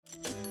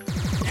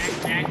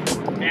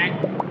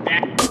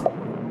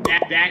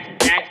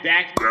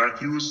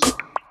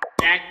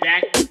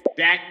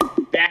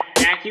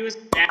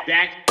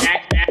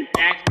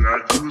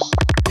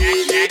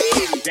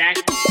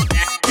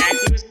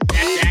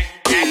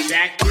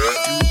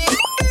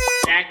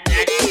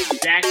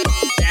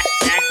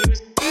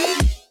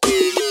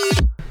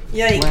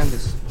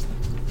Yikes.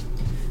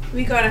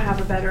 We gotta have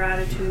a better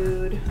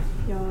attitude,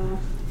 y'all.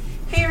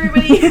 Hey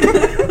everybody!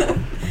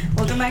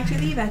 Welcome back to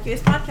the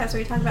Vacuous Podcast,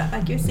 where we talk about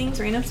vacuous things,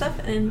 random stuff,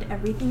 and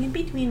everything in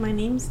between. My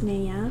name's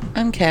Naya.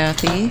 I'm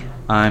Kathy.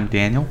 I'm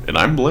Daniel. And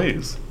I'm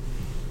Blaze.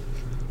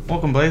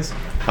 Welcome, Blaze.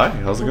 Hi,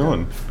 how's it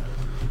going?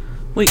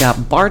 We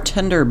got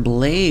bartender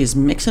Blaze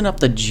mixing up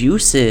the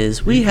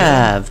juices. We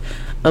have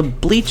a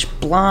bleach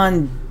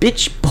blonde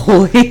bitch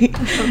boy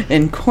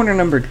in corner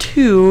number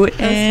 2,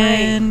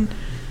 and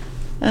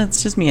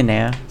it's just me and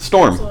Naya.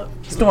 Storm.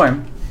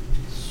 Storm.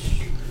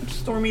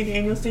 Stormy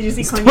Daniels. Did you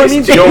see Stormy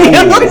Kanye's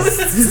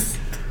Daniels?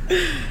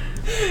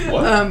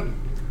 What?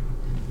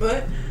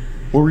 What?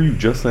 What were you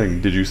just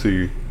saying? Did you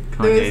see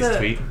Kanye's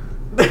tweet.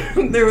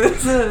 There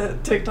was a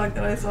TikTok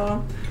that I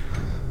saw.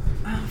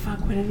 Oh fuck!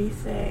 What did he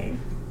say?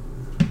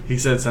 He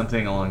said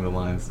something along the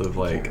lines of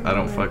like, "I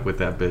don't fuck with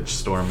that bitch,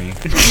 Stormy."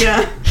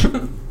 Yeah.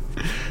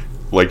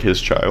 like his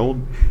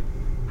child?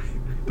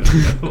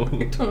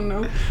 I don't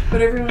know.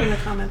 But everyone in the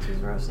comments was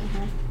roasting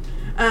her.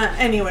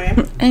 Anyway.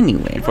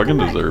 Anyway. Fucking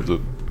deserves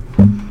it.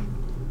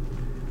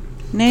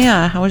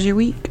 Naya, how was your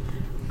week?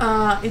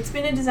 It's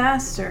been a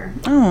disaster.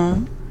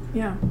 Oh.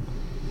 Yeah.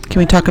 Can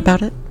we talk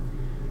about it?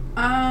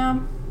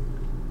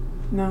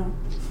 No.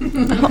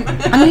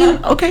 I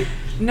mean, okay.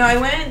 No, I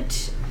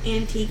went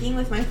antiquing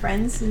with my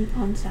friends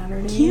on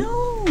Saturday. Cute.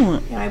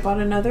 Yeah, I bought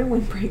another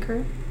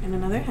windbreaker and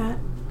another hat,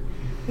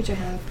 which I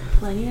have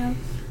plenty of.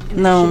 And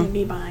No. I shouldn't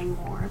be buying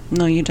more.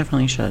 No, you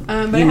definitely should. But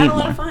you I had need a lot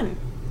more. of fun.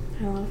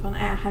 I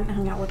hadn't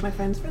hung out with my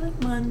friends for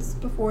like months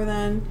before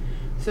then.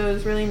 So it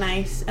was really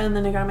nice. And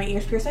then I got my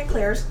ears pierced at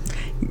Claire's.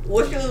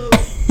 Let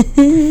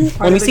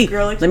me see.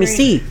 Let me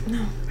see.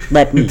 No.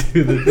 Let me.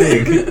 Do the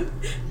thing.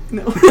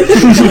 No.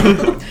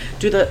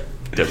 Do the...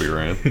 Debbie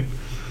Ryan.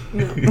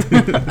 No.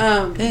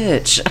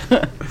 Bitch.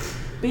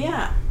 But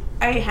yeah,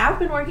 I have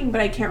been working, but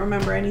I can't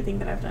remember anything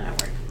that I've done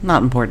at work.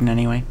 Not important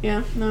anyway.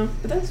 Yeah, no.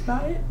 But that's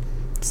about it.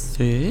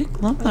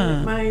 Sick. Love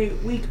that. My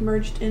week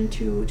merged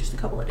into just a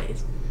couple of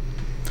days.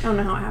 I don't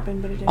know how it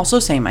happened, but it did. Also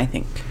same, I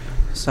think.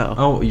 So.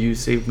 Oh, you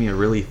saved me a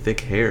really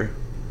thick hair.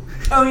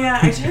 Oh yeah,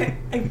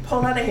 I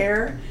pulled out a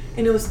hair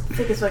and it was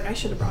thick as fuck. I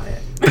should have brought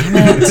it.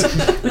 Damn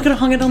it. We could have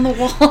hung it on the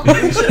wall.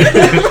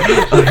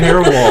 A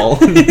hair wall.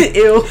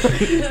 Ew.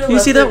 You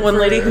see that one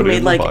lady who Put it made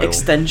in the like file.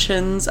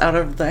 extensions out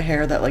of the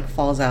hair that like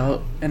falls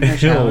out in her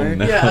shower?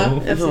 No. Yeah.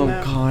 I've seen Oh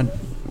that. god.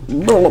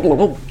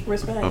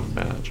 Respect.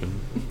 Imagine.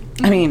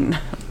 I mean,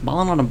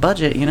 balling on a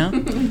budget, you know?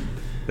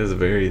 It was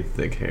very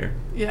thick hair.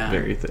 Yeah.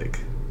 Very thick.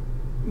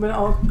 But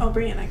I'll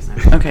bring it next time.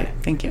 Okay,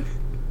 thank you.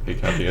 Hey,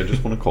 Kathy, I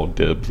just want to call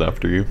dibs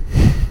after you.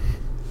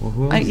 Well,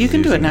 who else You is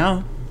can do it using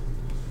now.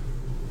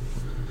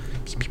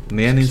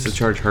 Nan needs to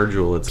charge her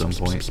jewel at some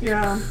point.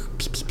 Yeah.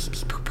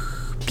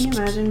 Can you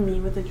imagine me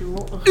with a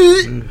jewel?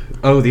 Ugh.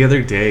 Oh, the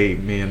other day,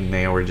 me and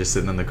Naya were just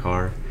sitting in the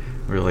car.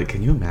 We were like,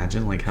 can you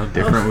imagine like how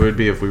different we would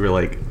be if we were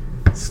like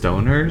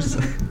stoners?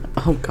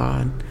 Oh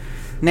god.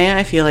 Naya,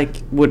 I feel like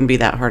wouldn't be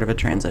that hard of a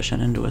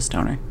transition into a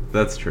stoner.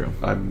 That's true.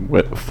 I'm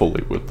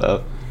fully with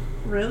that.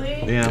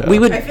 Really? Yeah. We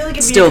would I feel like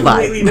it'd still be a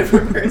completely vibe.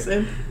 different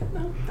person.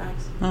 No,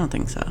 thanks. I don't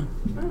think so.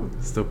 Oh.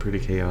 Still pretty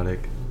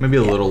chaotic. Maybe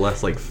a little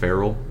less like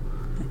feral.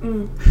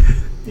 Mm.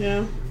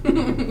 Yeah.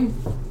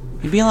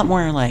 You'd be a lot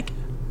more like,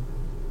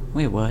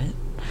 wait, what?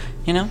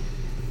 You know?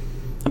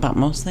 About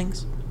most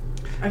things.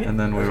 And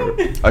then we were.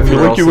 I we feel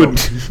were like you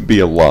also- would be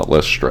a lot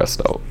less stressed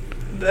out.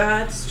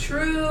 That's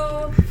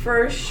true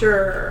for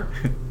sure.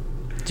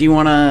 Do you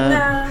want to...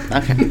 Nah.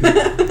 Okay.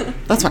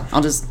 That's fine.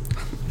 I'll just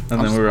And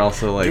then we were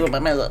also do it like, by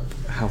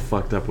myself. how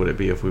fucked up would it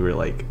be if we were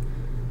like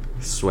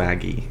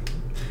swaggy?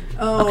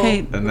 Oh, Okay,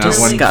 And that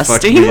one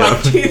fucked disgusting. me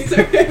up. Jesus.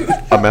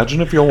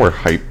 Imagine if y'all were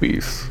hype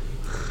beasts.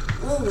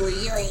 Oh,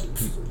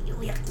 yikes.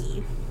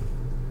 Yucky.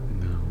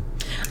 No.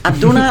 I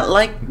do not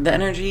like the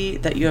energy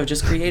that you have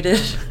just created.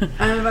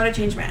 I'm about to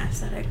change my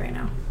aesthetic right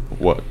now.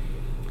 What?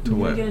 To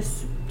what? To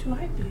a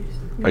hype beast.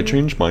 I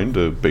changed mine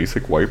to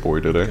basic white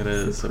boy Got today.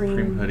 a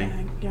Supreme hoodie.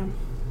 Bag. Yeah.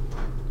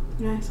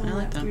 Yeah, I saw I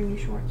like that. that. 3 new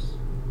shorts.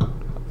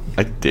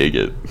 I dig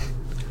it.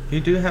 You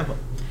do have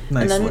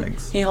nice And then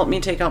legs. he helped me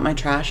take out my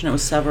trash, and it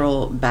was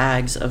several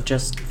bags of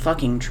just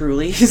fucking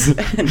Trulies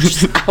and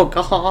just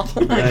alcohol.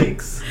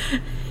 Yikes.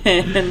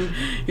 And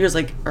he was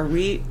like, "Are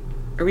we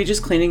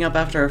just cleaning up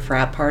after a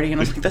frat party?" And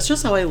I was like, "That's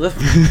just how I live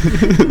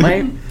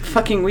my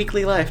fucking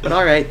weekly life." But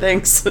all right,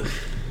 thanks.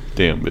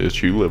 Damn,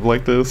 bitch, you live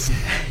like this?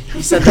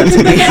 He said that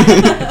to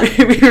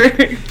me. We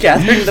were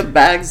gathering the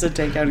bags to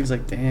take out. He's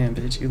like, "Damn,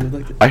 bitch, you live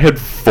like this." I had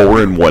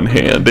 4 in one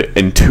hand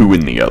and 2 in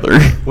the other.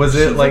 Was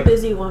She's it like? a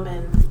busy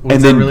woman. Was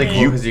And it then really cool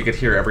you- because you could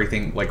hear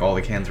everything, like all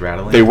the cans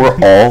rattling? They were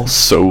all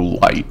so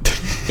light.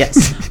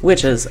 Yes,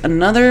 which is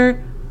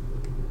another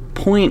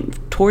point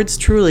towards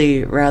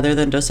Truly rather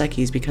than Dos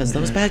Equis because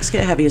those bags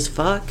get heavy as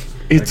fuck.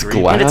 It's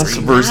Agreed. But glass it's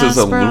versus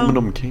glass, bro.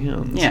 aluminum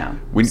cans. Yeah,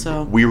 We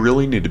so- we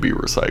really need to be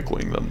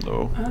recycling them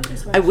though.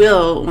 I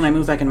will when I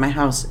move back into my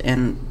house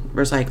and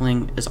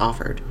recycling is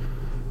offered,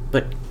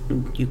 but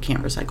you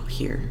can't recycle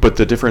here. But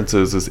the difference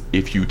is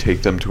if you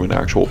take them to an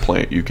actual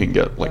plant, you can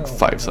get like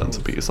 5 cents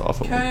a piece off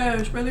of them.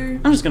 Cash, brother.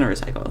 I'm just gonna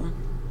recycle them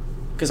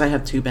because I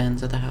have 2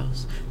 bins at the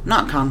house.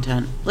 Not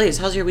content. Blaze,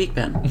 how's your week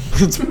been?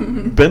 It's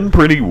been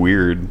pretty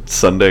weird.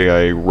 Sunday,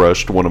 I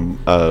rushed one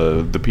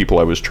of the people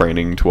I was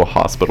training to a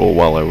hospital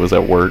while I was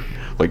at work,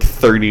 like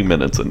 30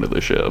 minutes into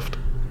the shift.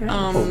 what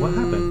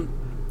happened?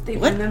 They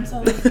What? burn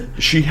themselves.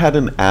 She had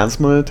an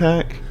asthma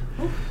attack,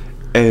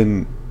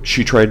 and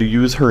she tried to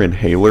use her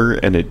inhaler,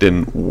 and it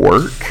didn't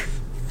work.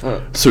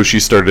 Fuck. So she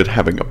started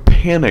having a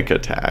panic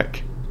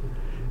attack,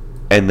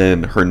 and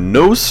then her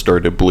nose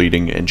started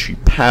bleeding, and she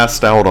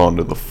passed out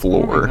onto the Oh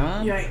floor. my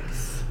God.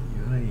 Yikes.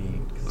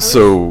 Yikes.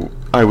 So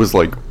I was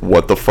like,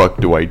 what the fuck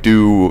do I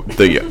do?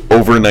 The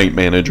overnight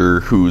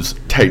manager, who's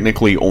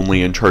technically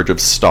only in charge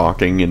of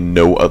stocking and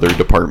no other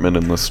department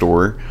in the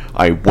store,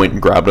 I went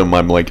and grabbed him.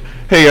 I'm like,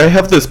 hey, I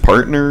have this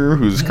partner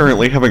who's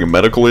currently having a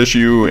medical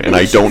issue, and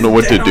I don't know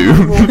what to do.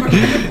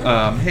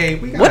 Hey,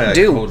 we got What a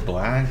do? Code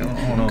Black. I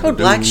don't know what Code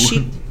to Black, do.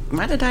 she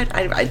might have died.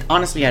 I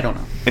honestly, I don't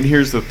know. And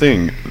here's the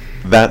thing,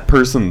 that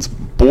person's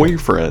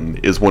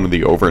boyfriend is one of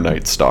the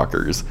overnight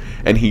stalkers,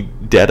 and he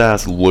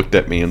deadass looked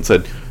at me and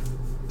said,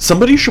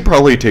 somebody should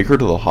probably take her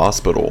to the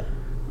hospital.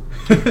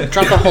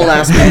 Drop the whole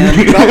ass man.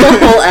 Drop the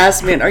whole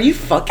ass man. Are you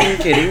fucking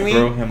kidding me?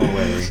 Throw him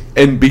away.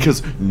 And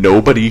because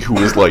nobody who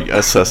was like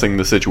assessing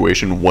the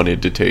situation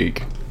wanted to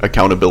take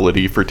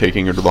accountability for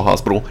taking her to the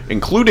hospital,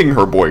 including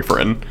her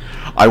boyfriend,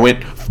 I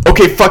went,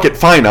 okay, fuck it,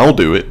 fine, I'll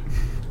do it.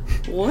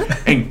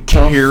 What? And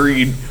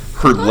carried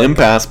her limp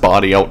ass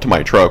body out to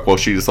my truck while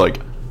she's like,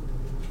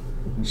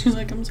 She's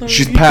like, I'm sorry.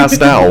 she's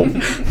passed out.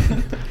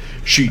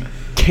 She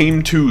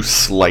came to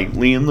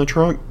slightly in the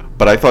truck,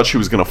 but I thought she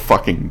was gonna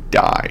fucking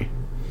die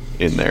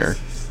in there.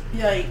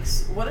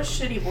 Yikes. What a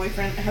shitty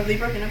boyfriend. Have they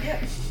broken up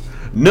yet?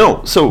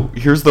 No, so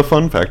here's the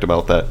fun fact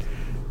about that.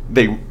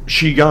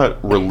 She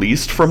got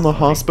released from the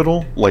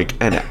hospital like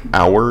an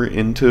hour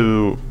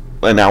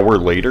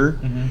later,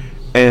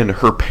 and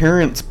her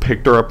parents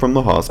picked her up from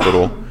the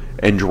hospital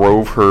and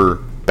drove her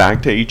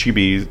back to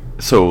HEB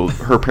so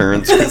her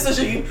parents So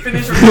she can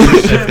finish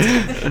her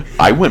shift.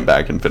 I went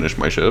back and finished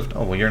my shift.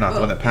 Oh, well, you're not the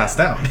one that passed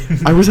out.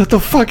 I was at the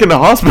fucking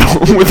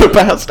hospital with a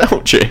passed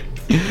out chick.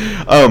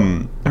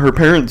 Her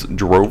parents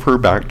drove her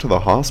back to the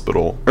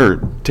hospital,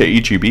 or to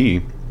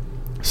HEB,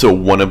 so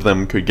one of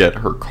them could get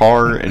her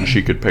car and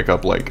she could pick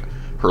up, like,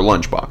 her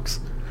lunchbox.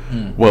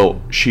 Well,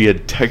 she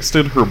had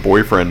texted her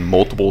boyfriend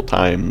multiple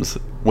times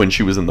when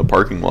she was in the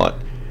parking lot,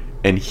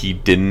 and he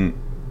didn't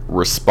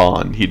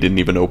respond. He didn't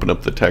even open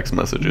up the text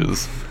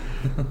messages.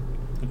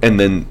 And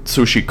then,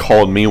 so she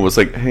called me and was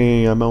like,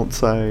 hey, I'm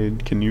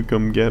outside. Can you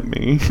come get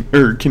me?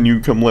 Or can you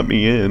come let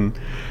me in?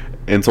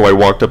 And so I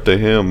walked up to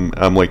him.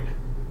 I'm like,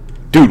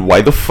 dude,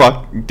 why the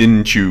fuck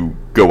didn't you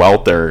go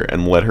out there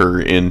and let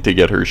her in to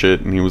get her shit?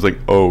 And he was like,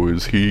 oh,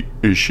 is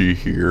she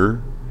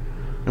here?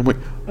 I'm like,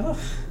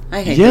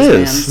 I hate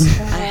Yes. this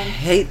man. I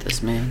hate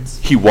this man.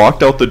 he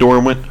walked out the door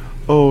and went,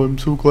 oh, I'm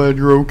so glad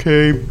you're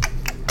okay.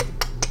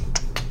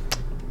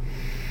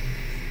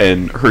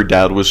 And her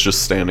dad was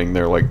just standing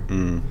there like,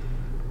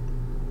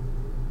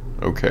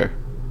 okay.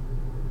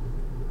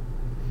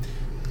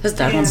 His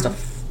dad wants to. Damn.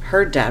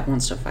 Her dad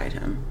wants to fight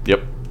him,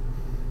 Yep.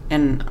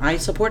 and I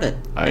support it.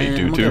 I and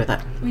do I'm okay too. with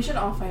that. We should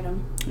all fight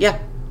him. Yeah.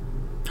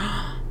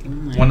 Oh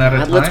my One at a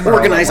God, let's time or all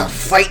at organize a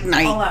once? fight All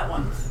night. at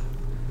once.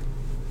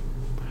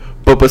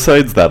 But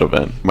besides that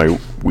event, my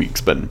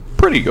week's been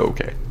pretty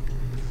okay.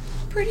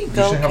 Pretty We should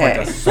go have like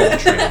okay. a soul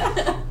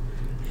train.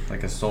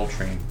 Like a soul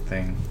train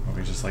thing where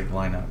we just like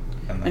line up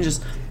and then And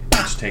just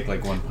each take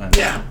like one punch.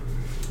 Yeah.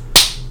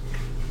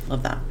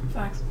 love that.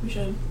 Facts. We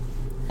should.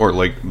 Or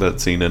like that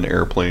scene in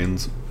Airplane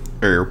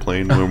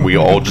when we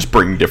all just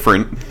bring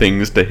different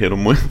things to hit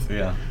them with.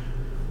 Yeah.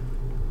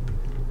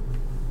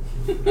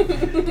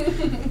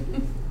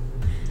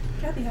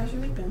 Kathy, how's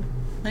your week been?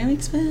 My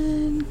week's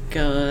been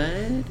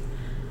good.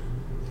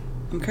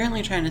 I'm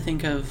currently trying to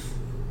think of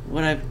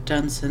what I've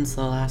done since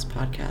the last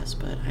podcast,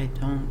 but I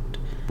don't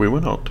We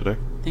went out today.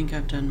 think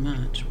I've done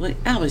much. Well,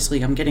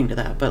 obviously I'm getting to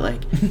that, but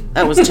like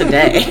that was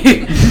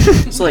today.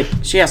 So like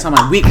she asked how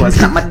my week was,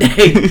 not my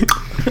day.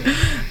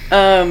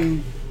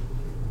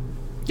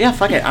 Yeah,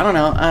 fuck it. I don't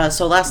know.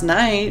 So last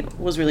night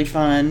was really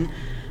fun.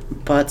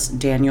 But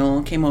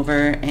Daniel came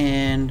over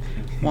and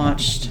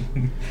watched.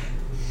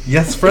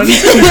 Yes, friend.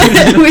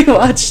 We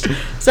watched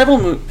several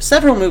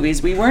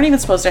movies. We weren't even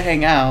supposed to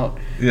hang out.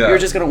 Yeah. We were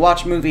just gonna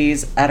watch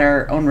movies at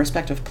our own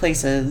respective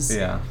places.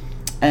 Yeah.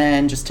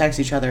 And just text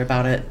each other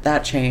about it.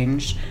 That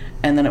changed,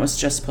 and then it was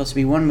just supposed to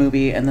be one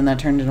movie, and then that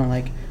turned into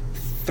like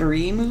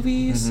 3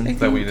 movies. I think.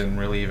 That we didn't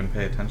really even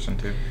pay attention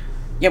to.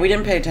 Yeah, we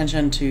didn't pay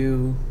attention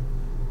to.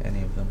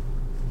 Any of them.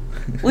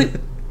 We,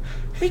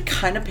 We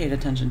kind of paid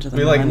attention to them.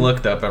 We like then.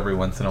 looked up every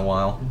once in a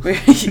while.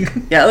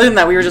 Yeah, other than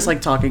that, we were just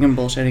like talking and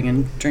bullshitting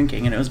and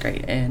drinking, and it was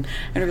great, and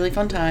had a really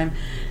fun time.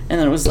 And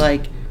then it was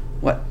like,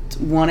 what,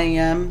 1 It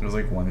a.m. was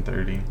like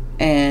 1:30.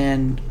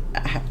 and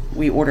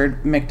we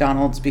ordered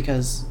McDonald's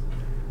because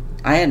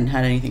I hadn't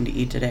had anything to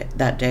eat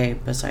that day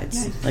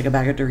besides Nice. like a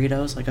bag of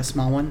Doritos, like a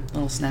small one,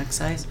 little snack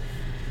size.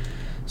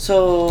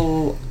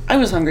 So I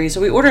was hungry,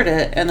 so we ordered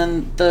it, and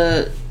then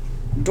the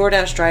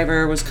DoorDash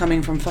driver was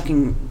coming from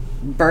fucking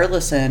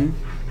Burleson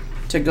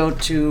to go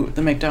to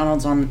the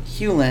McDonald's on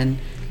Hewlin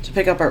to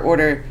pick up our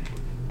order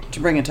to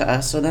bring it to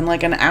us. So then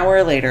like an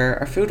hour later,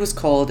 our food was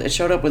cold. It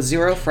showed up with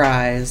 0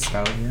 fries.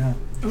 Oh yeah.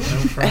 No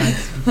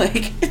fries.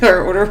 Like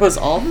our order was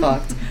all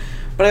fucked.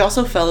 But I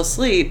also fell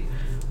asleep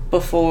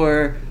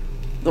before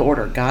the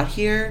order got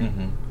here.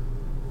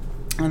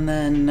 Mm-hmm. And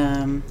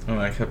then Oh,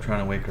 I kept trying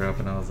to wake her up,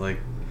 and I was like,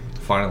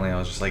 finally, I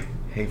was just like,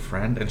 "Hey,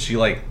 friend," and she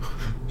like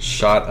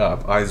shot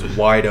up, eyes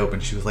wide open.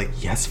 She was like,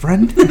 "Yes,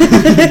 friend."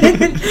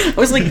 I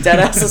was like dead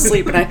ass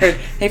asleep, and I heard,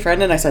 "Hey,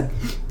 friend," and I said,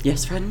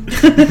 "Yes, friend."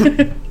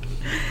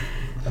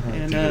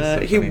 And Dude, it's so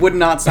he funny. would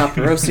not stop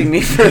roasting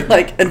me for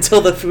like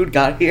until the food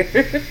got here.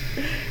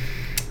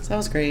 So that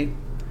was great.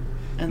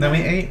 And Then we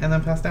ate and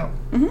then passed out.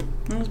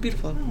 Mm-hmm. It was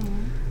beautiful.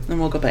 Then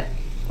woke up at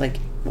like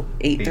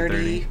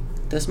 8:30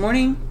 this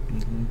morning.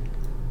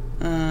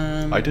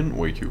 Mm-hmm. I didn't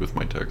wake you with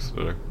my text,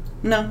 did I?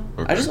 No,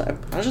 Okay. I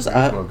was just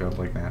I up. woke up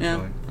like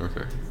naturally.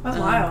 Okay. That's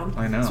wild.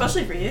 I know.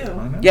 Especially for you.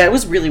 I know. Yeah, it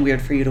was really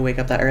weird for you to wake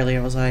up that early.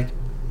 I was like,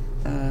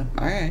 all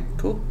right,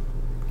 cool.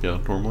 Yeah,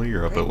 normally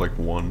you're up at like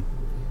 1.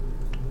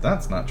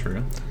 That's not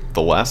true.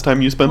 The last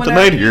time you spent the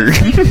Whenever night you here.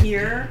 sleep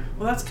here,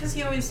 well, that's because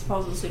he always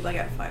falls asleep like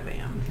at 5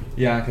 a.m.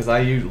 Yeah, because I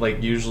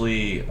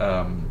usually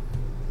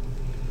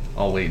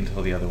I'll wait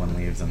until the other one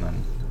leaves, and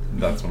then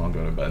that's when I'll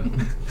go to bed.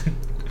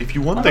 If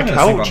you want I'm the not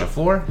gonna sleep on couch, the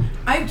floor.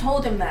 I've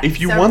told him that.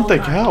 If you several want the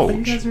times. couch. But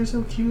you guys are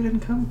so cute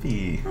and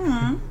comfy.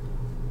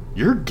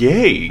 you're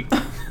gay.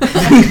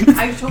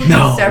 I've told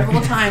No. you several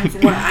times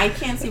when I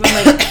can't sleep.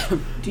 I'm like,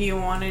 do you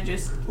want to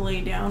just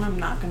lay down? I'm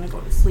not gonna go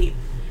to sleep.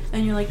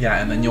 And you're like, Yeah,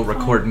 and then you'll "Oh,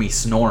 record me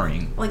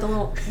snoring. like a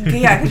little,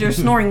 yeah, because you're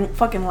snoring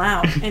fucking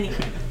loud. Anyway,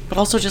 But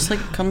also just like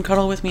come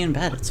cuddle with me in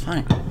bed. It's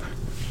fine.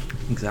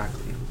 Exactly.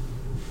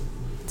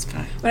 It's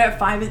fine. but at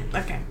 5,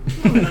 okay.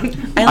 Moving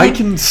on. I like-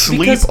 can sleep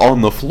because on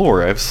the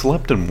floor. I've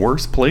slept in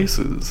worse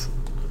places.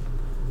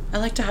 I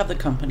like to have the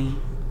company.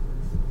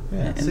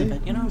 Yeah, In the see,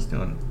 bed, you know? I'm just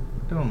doing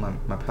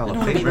my pal I a don't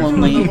wanna be favor.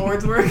 lonely. Doing the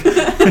Lord's work.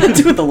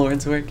 Do the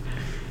Lord's work.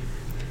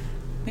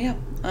 But yeah.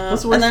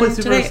 What's the And worst then place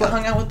you've ever today I slept?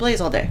 hung out with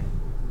Blaze all day.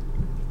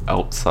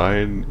 Outside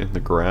in the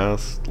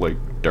grass, like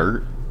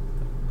dirt.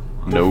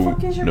 the No,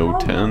 fuck is your no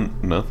problem?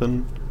 tent,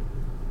 nothing.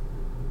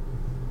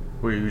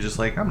 Were you just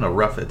like, I'm gonna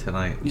rough it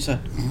tonight? You said,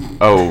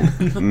 Oh,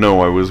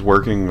 no, I was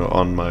working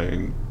on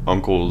my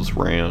uncle's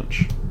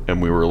ranch,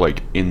 and we were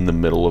like in the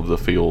middle of the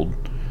field,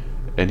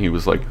 and he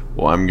was like,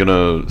 well, I'm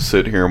gonna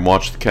sit here and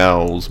watch the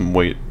cows and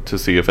wait to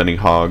see if any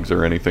hogs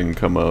or anything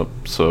come up,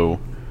 so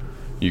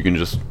you can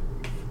just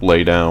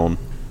lay down.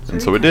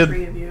 And so it did.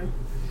 Country of you.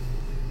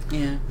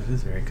 yeah, That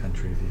is very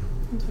country of you.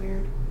 It's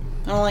weird.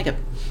 I don't like it.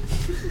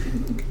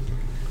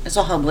 I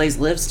saw how Blaze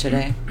lives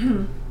today.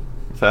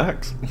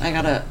 Facts. I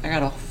got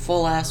a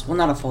full ass, well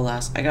not a full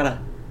ass, I got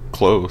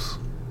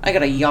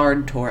a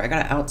yard tour. I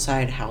got an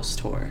outside house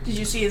tour. Did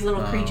you see his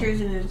little Oh.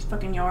 creatures in his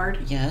fucking yard?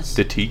 Yes.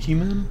 The Tiki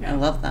Men? I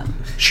love them.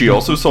 She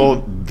also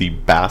saw the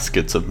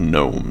baskets of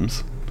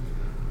gnomes.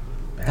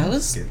 That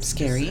was Baskets,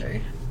 you scary.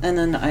 say. And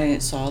then I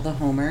saw the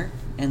Homer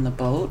in the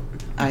boat,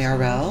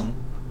 IRL.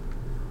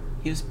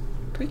 He was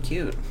pretty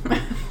cute.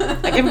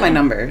 I gave him my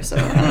number, so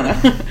I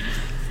don't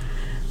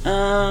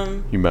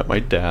know. You met my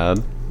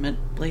dad. Met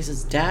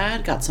Blaze's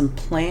dad, got some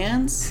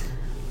plans.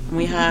 And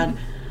we had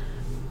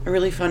a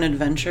really fun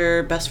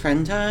adventure, best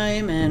friend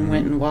time, and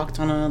went and walked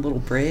on a little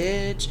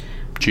bridge.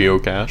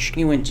 Geocached.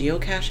 He went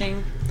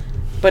geocaching,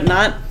 but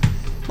not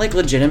like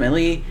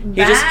legitimately. He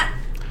That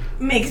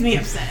makes me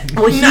upset.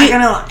 Well, I'm not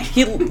gonna lie.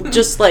 He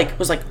just like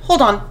was like,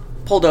 hold on,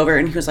 pulled over,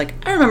 and he was like,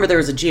 I remember there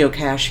was a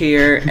geocache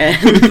here,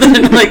 and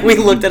then like we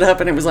looked it up,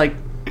 and it was like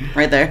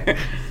right there.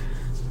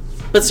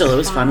 But still, it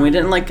was fun. We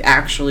didn't like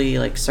actually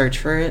like search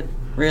for it,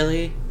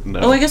 really. No.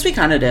 Oh, I guess we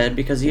kind of did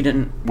because you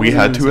didn't. We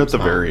wasn't had in to same at the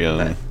spot, very but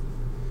end.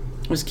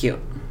 It was cute.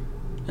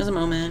 It was a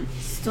moment.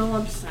 Still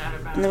upset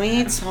about And then we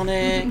that. ate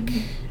Sonic,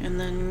 and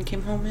then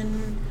came home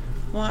and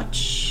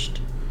watched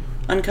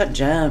Uncut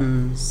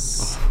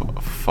Gems.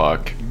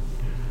 Fuck.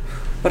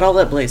 But I'll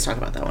let Blaze talk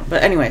about that one.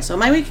 But anyway, so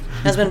my week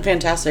has been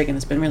fantastic, and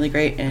it's been really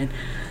great, and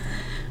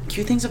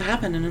cute things have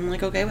happened, and I'm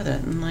like okay with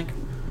it. And like,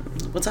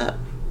 what's up?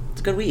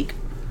 It's a good week.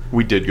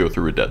 We did go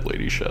through a dead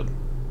lady shed.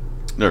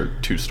 Or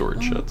 2 storage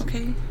Oh, sheds.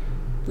 okay,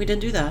 we did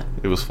do that.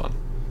 It was fun.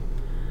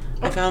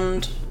 I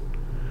found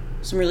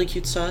some really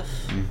cute stuff.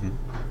 Mm-hmm.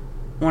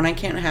 One I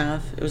can't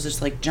have. It was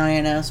this like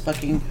giant ass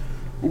fucking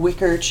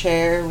wicker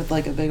chair with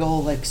like a big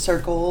old like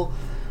circle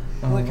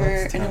Oh, wicker,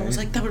 that's and it was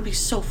tight. like that would be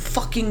so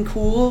fucking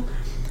cool.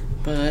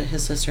 But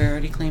his sister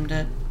already claimed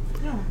it.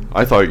 No.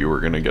 I thought you were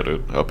gonna get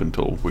it up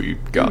until we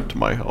got to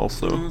my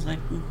house, And I though. was like,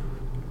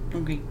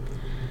 Okay.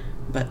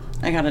 But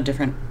I got a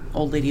different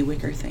old lady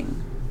wicker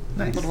thing.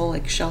 Nice. Little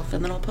like shelf,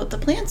 and then I'll put the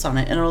plants on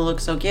it, and it'll look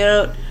so cute.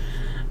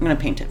 I'm gonna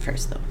paint it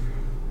first, though.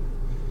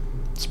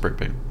 Spray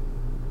paint.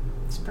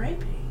 Spray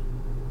paint.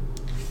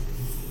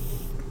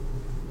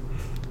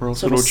 Or else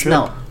So it'll it'll chip.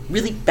 smell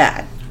really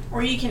bad.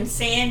 Or you can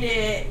sand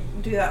it,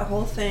 do that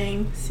whole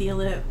thing,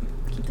 seal it,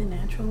 keep the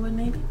natural wood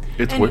maybe.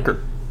 It's And-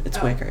 wicker. It's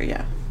Oh. wicker,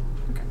 yeah.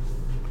 Okay.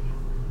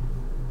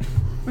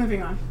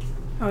 Moving on.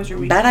 How was your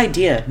week? Bad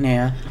idea,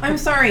 Naya. I'm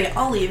sorry,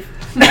 I'll leave.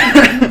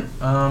 My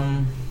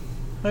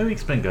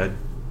week's been good.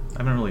 I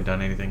haven't really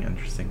done anything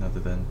interesting other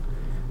than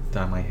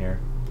dye my hair.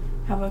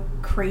 Have a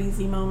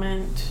crazy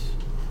moment.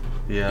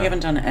 Yeah. You haven't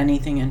done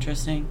anything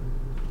interesting?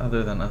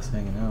 Other than us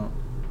hanging out.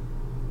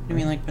 You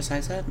mean like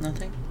besides that?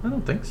 Nothing? I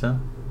don't think so.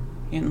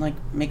 You didn't like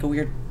make a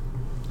weird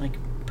like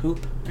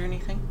poop or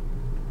anything?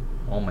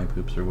 All my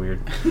poops are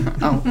weird.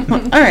 Oh,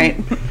 alright.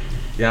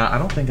 Yeah, I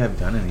don't think I've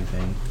done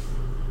anything.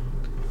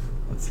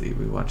 Let's see,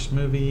 we watched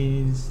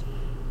movies.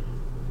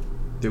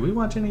 Did we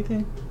watch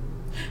anything?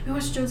 We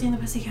watched Josie and the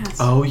Pussycats.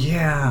 Oh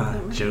yeah,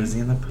 That was Josie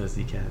and the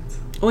Pussycats.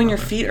 Oh, and your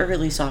feet are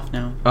really soft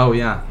now. Oh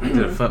yeah, I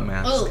did a foot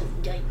mask. Oh,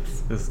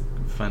 yikes. It was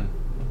fun.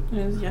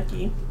 It was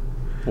yucky.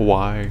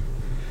 Why?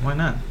 Why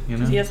not? You know,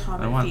 Because he has I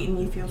hobbit want- feet and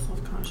you feel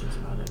self-conscious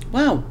about it.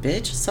 Wow,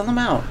 bitch, sell them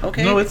out.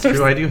 Okay. No, it's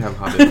true. I do have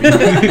hobbit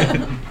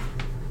feet.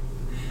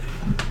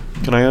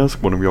 Can I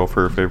ask one of y'all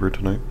for a favor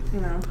tonight?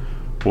 No.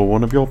 Will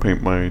one of y'all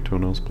paint my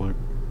toenails black?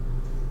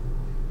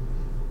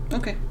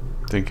 Okay.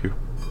 Thank you.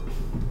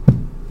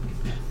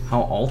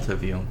 How alt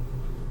of you?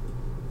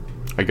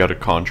 I gotta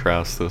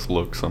contrast this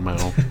look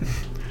somehow.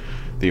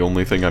 The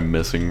only thing I'm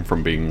missing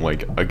from being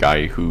like a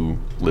guy who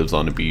lives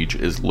on a beach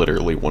is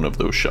literally one of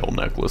those shell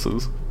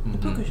necklaces. The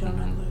puka shell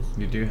necklace.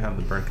 You do have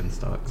the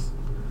Birkenstocks.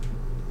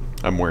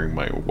 I'm wearing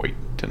my white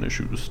tennis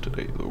shoes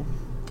today though.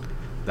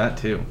 That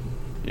too.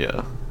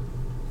 Yeah.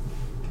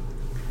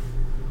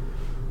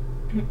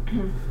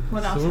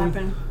 What else So-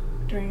 happened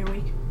during your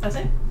week? That's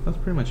it? That's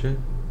pretty much it.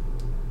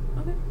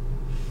 Okay.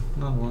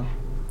 Not a lot.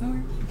 No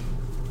worries.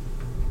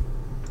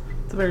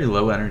 It's a very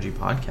low energy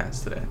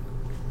podcast today.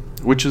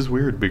 Which is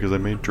weird because I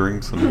made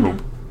drinks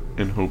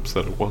in hopes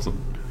that it wasn't.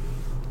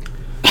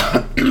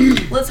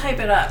 Let's hype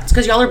it up. It's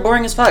because y'all are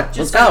boring as fuck.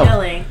 Just Let's by go.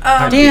 yelling.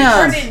 Damn.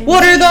 pardon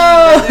What are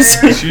me, those?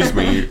 brother. Excuse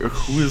me,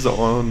 who is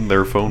on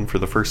their phone for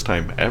the first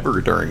time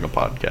ever during a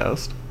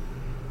podcast?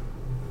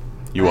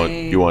 You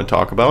want to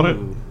talk about it?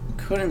 Ooh.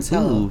 Couldn't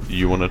tell. Ooh.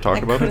 You want to talk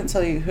I about couldn't it?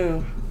 tell you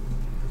who.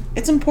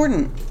 It's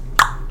important.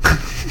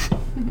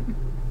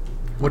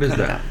 What is Cut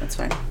it that? out. That's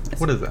fine. It's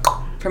What is that?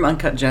 from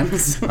Uncut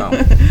Gems. Oh.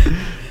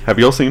 Have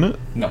y'all seen it?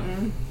 No.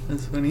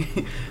 That's funny.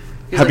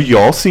 He's Have like-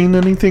 y'all seen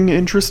anything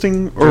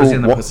interesting? Or Josie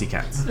and the what-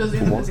 Pussycats. Josie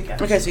and the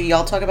Pussycats. Okay, so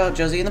y'all talk about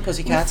Josie and the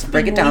Pussycats. With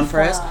Break it down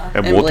for us. Benoit.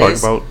 And we'll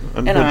Blaze, talk about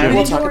and Uncut I will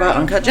Gems. talk about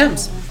Uncut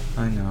Gems.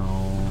 I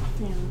know.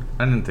 Yeah.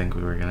 I didn't think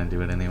we were gonna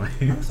do it anyway.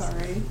 I'm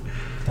sorry.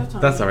 That's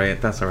not That's me.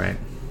 alright. That's alright.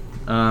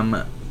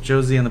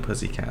 Josie and the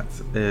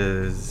Pussycats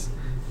is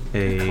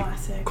A a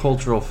classic.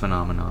 cultural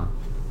phenomenon.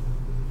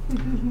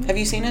 Have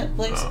you seen it,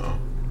 Blaze? Uh,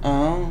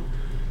 Oh.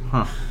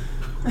 Huh.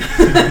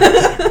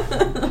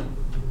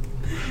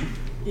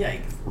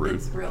 Yikes. Rude.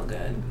 It's real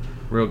good.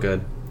 Real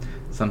good.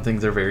 Some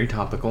things are very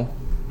topical,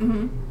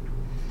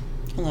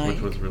 Mm-hmm. Like.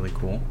 which was really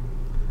cool.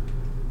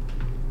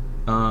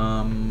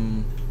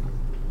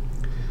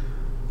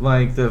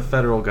 Like the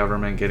federal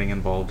government getting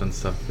involved in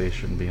stuff they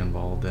shouldn't be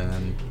involved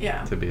in.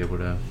 Yeah. To be able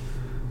to,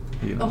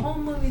 you The know. whole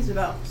movie's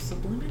about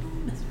subliminal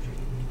messaging.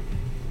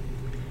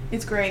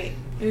 It's great.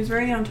 It was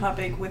very on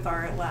topic with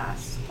our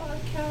last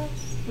podcast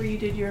where you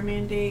did your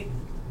mandate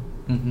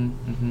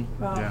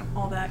about Yeah.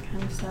 all that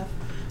kind of stuff.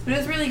 But it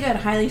was really good.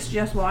 Highly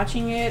suggest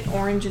watching it.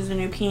 Orange is the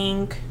new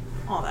pink.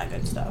 All that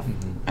good stuff.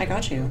 Mhm. I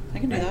got you. I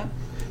can do that.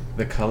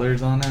 The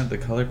colors on it, the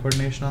color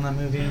coordination on that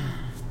movie,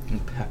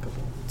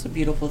 impeccable. It's a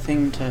beautiful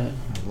thing to.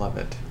 I love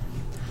it.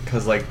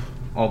 Because, like,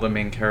 all the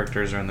main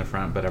characters are in the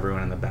front, but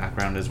everyone in the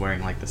background is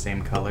wearing, like, the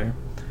same color.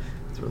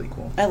 It's really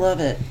cool. I love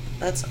it.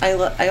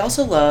 I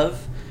also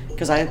love,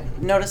 because I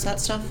notice that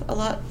stuff a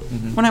lot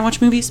Mhm. when I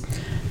watch movies.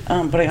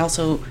 But I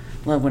also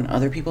love when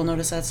other people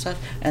notice that stuff,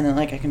 and then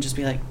like I can just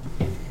be like,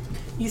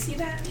 You see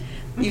that?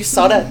 "You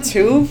saw that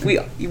too? We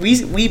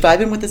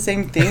vibing with the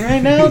same thing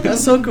right now.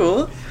 That's so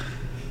cool."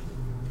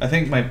 I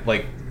think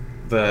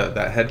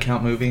that head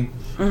count movie,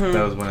 Mhm.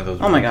 that was one of those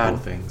Oh my really God. cool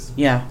things.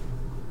 Yeah,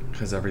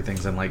 Because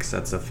everything's in, like,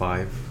 sets of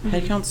 5.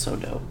 head count's so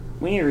dope.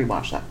 We need to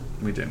rewatch that.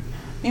 We do.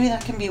 Maybe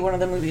that can be one of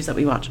the movies that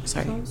we watch.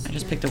 Sorry, Sounds I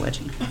just good. picked a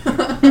wedgie.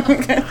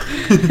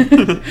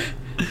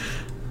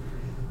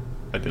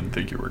 I didn't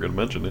think you were going to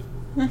mention it.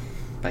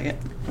 Fuck it.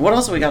 What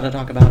else we got to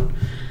talk about?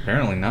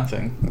 Apparently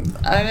nothing.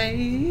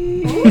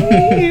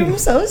 I'm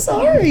so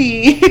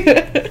sorry.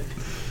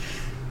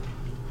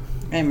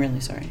 I'm really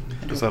sorry.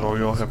 I do Is that all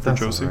y'all have for That's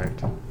Josie? alright.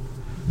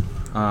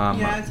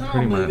 Yeah, it's an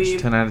pretty old movie.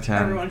 much 10 out of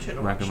 10. Everyone should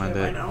have watched recommend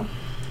it by it. now.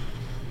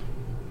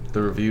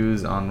 The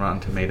reviews on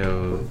Rotten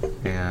Tomatoes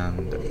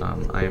and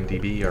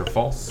IMDb are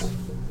false.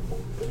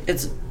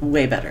 It's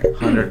way better.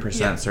 100%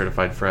 Yeah.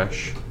 certified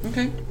fresh.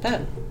 Okay,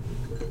 bad.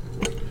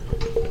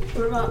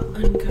 What about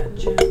Uncut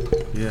Gem?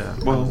 Yeah.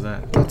 What Well, was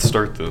that? let's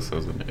start this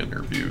as an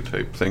interview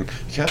type thing.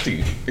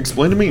 Kathy,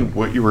 explain to me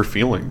what you were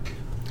feeling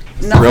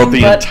throughout Nothing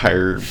the but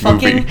entire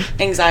fucking movie.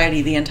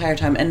 anxiety the entire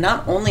time, and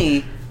not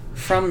only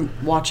from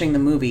watching the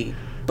movie,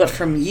 but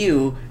from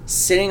you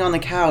sitting on the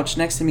couch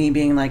next to me,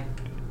 being like,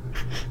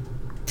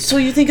 "So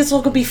you think it's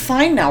all gonna be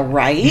fine now,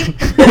 right?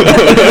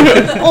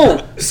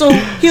 Oh, so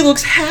he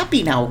looks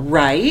happy now,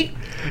 right?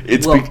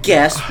 It's Well, be-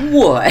 guess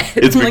what?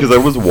 It's I'm because like,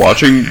 I was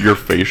watching your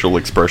facial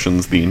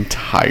expressions the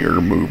entire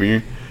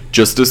movie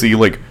just to see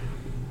like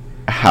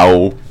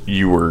how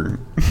you were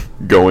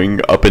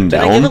going up and Did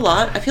down. I give a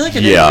lot? I feel like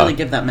I didn't Yeah. really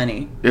give that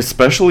many.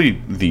 Especially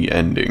the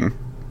ending.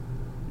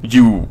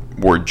 You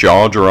were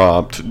jaw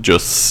dropped,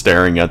 just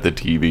staring at the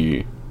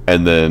TV,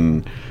 and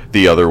then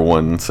the other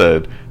one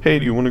said, "Hey,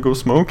 do you want to go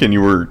smoke?" And you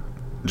were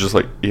just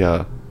like,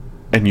 "Yeah,"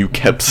 and you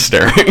kept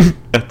staring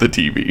at the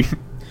TV.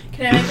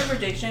 Can I make a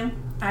prediction?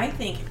 I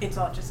think it's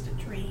all just a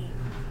dream.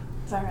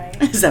 Is that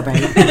right? Is that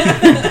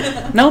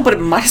right? No, but it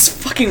might as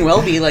fucking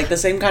well be like the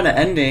same kind of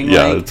ending.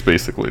 Yeah, like, it's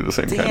basically the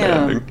same kind of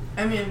damn. ending.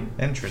 I mean,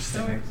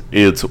 Interesting.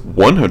 It's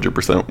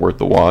 100% worth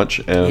the watch,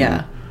 and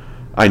Yeah.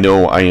 I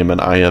know I am an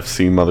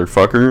IFC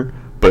motherfucker,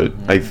 but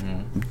I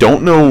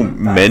don't know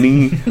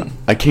many.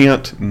 I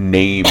can't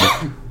name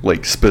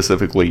like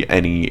specifically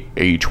any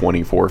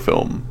A24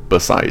 film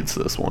besides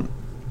this one.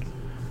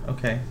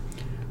 Okay.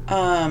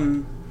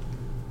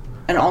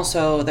 And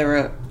also there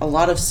were a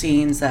lot of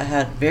scenes that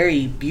had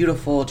very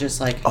beautiful,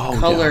 just like Oh,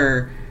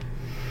 color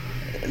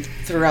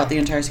throughout the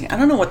entire scene. I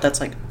don't know what that's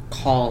like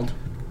called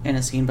in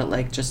a scene, but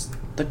like just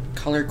the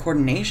color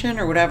coordination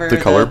or whatever. The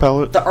color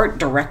palette? the art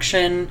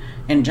direction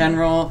in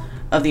general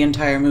of the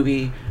entire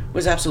movie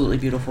was absolutely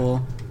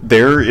beautiful.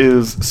 There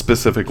is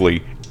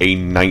specifically a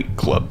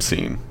nightclub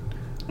scene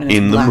And it's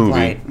in the black movie.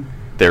 light.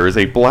 There is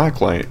a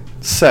blacklight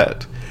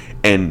set,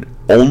 and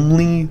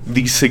only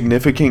the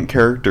significant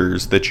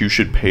characters that you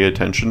should pay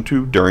attention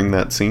to during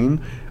that scene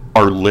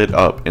are lit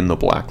up in the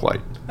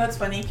blacklight. that's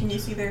funny. Can you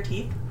see their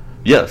teeth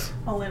Yes.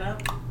 all lit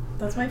up?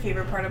 That's my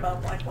favorite part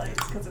about black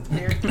lights because it's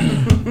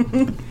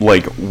weird.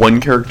 Like,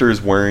 one character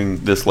is wearing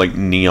this, like,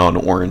 neon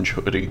orange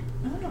hoodie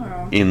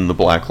Oh. in the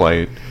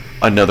blacklight.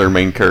 Another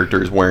main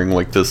character is wearing,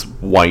 like, this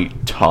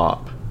white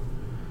top.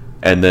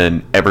 And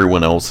then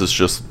everyone else is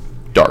just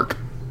dark.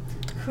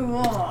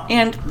 Cool.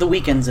 And The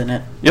Weeknd's in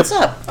it. Yep. What's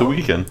up? The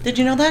Weeknd. Did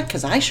you know that?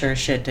 Because I sure as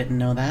shit didn't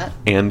know that.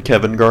 And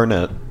Kevin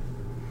Garnett,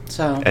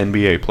 So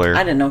NBA player.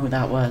 I didn't know who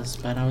that was,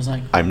 but I was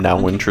like, I'm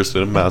now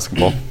interested in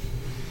basketball.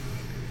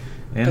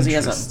 because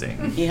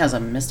Interesting. he has a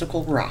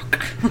mystical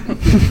rock.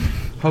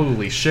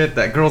 Holy shit,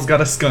 that girl's got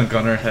a skunk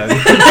on her head.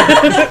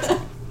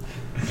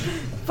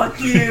 Fuck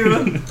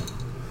you.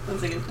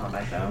 That's a good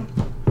callback though.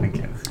 Thank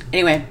you.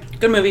 Anyway,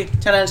 good movie.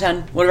 10 out of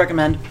 10. Would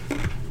recommend.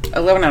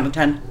 11 out of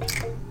 10.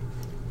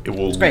 It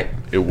will great.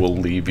 It will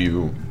leave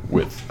you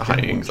with high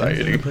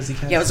anxiety. Yeah,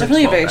 it was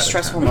definitely a very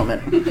stressful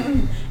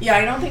moment. Yeah,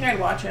 I don't think I'd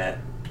watch it.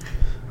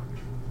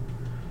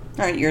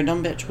 All right, you're a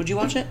dumb bitch. Would you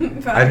watch it?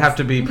 I'd have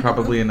to be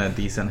probably in a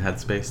decent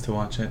headspace to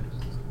watch it.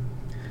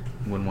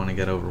 Wouldn't want to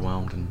get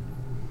overwhelmed and.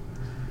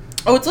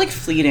 Oh, it's like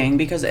fleeting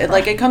because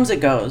it comes, it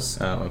goes.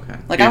 Oh, okay.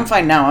 Like I'm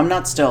fine now. I'm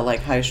not still like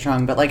high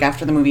strung, but like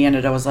after the movie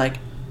ended, I was like,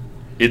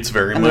 It's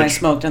very and then I much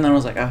smoked, and then I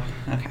was like, oh,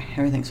 okay,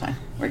 everything's fine.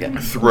 We're good.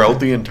 throughout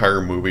the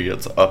entire movie.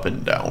 It's up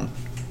and down,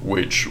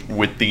 which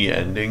with the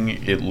ending,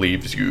 it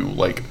leaves you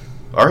like,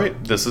 all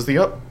right, this is the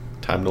up.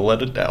 Time to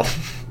let it down.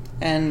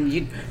 And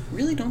you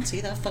really don't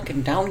see that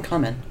fucking down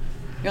coming.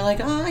 You're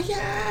like, oh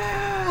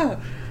yeah.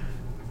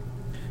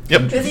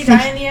 Yep. Does he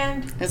die in the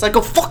end? It's like,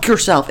 go fuck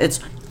yourself. It's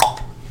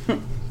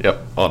Yep.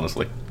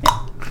 Honestly,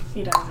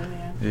 He dies in the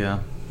end. Yeah.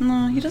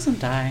 no, he doesn't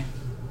die.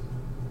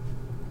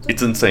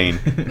 it's insane.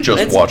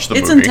 Just It's, watch the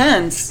it's movie.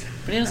 intense,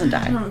 but he doesn't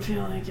I die. don't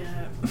feel like it.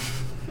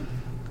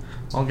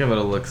 I'll give it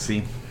a look.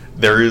 See.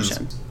 There is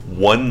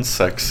one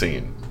sex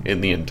scene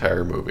in the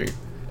entire movie,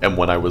 and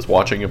when I was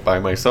watching it by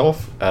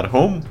myself at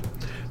home,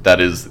 that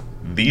is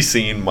the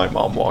scene my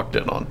mom walked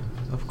in on.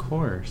 Of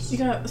course. You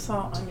got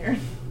salt on your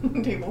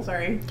table.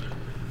 Sorry.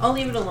 I'll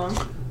leave it alone.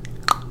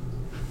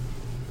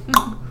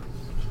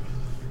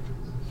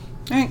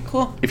 All right,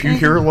 cool. If you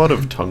hear a lot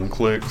of tongue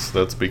clicks,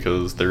 that's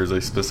because there's a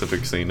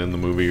specific scene in the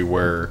movie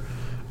where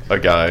a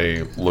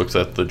guy looks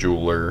at the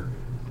jeweler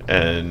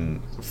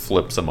and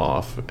flips him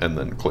off and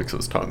then clicks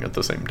his tongue at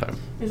the same time.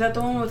 Is that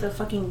the one with the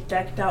fucking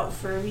decked out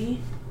Furby?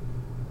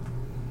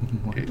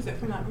 Is it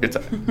from that movie? It's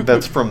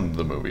that's from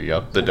the movie,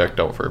 yep, the decked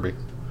out Furby.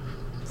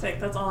 Sick,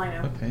 that's all I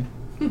know. Okay.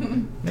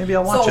 Maybe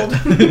I'll watch Sold.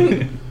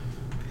 it.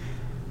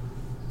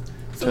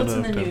 So what's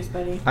in the news,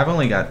 buddy? I've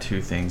only got 2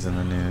 things in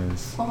the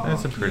news.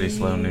 It's a pretty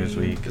slow news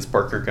week. Is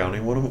Parker County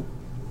one of them?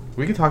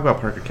 We can talk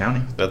about Parker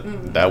County.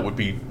 That would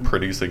be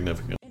pretty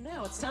significant. And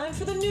now it's time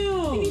for the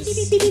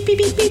news.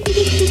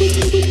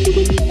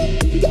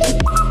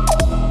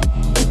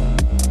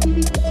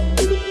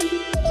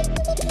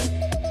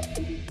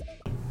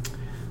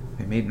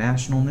 They made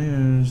national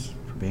news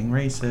for being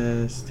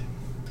racist.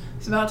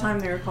 It's about time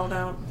they were called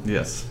out.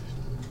 Yes.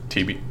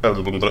 Tina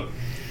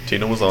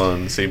was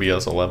on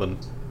CBS 11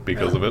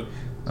 because of it.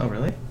 Oh,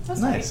 really?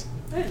 That's nice.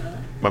 I didn't know that.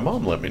 My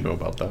mom let me know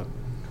about that.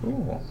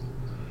 Cool.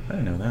 I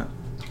didn't know that.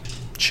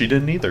 She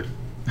didn't either.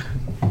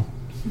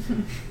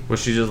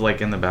 Was she just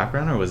like in the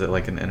background, or was it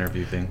like an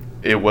interview thing?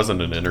 It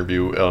wasn't an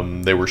interview.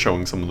 They were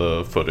showing some of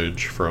the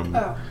footage from,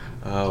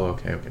 Oh,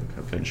 okay.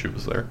 and she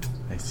was there.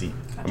 I see.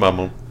 My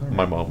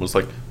mom was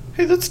like,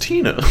 "Hey, that's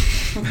Tina."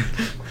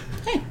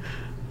 Hey,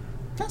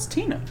 that's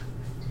Tina.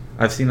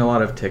 I've seen a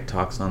lot of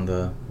TikToks on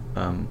the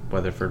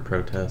Weatherford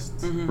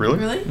protests. Mhm. Really?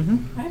 Really?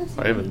 Mm-hmm. I haven't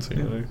seen I haven't it. seen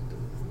it.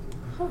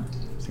 Huh.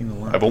 Seen a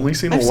lot. I've only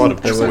seen I've a lot seen-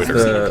 of There I've was seen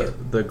Twitter.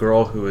 it the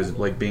girl who was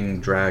like being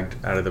dragged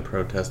out of the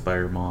protest by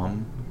her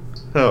mom.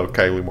 Oh,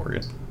 Kylie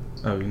Morgan.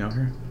 Oh, you know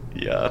her?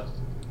 Yeah.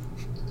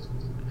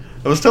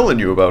 I was telling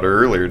you about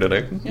her earlier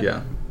today. Yep.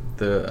 Yeah.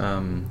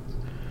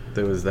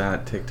 There was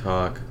that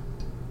TikTok.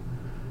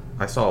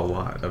 I saw a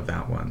lot of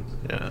that one.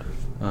 Yeah.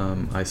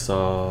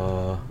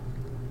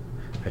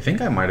 I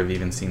think I might have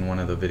even seen one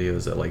of the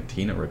videos that like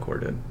Tina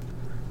recorded.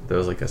 There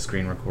was like a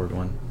screen record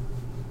one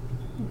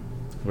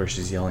where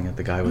she's yelling at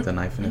the guy with a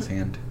knife in his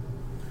hand.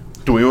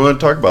 Do we want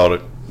to talk about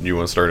it? You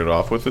want to start it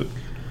off with it?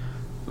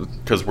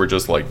 Because we're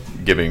just like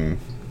giving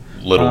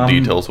little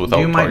details without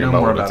you might talking know about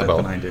more what it's about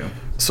it about. than I do.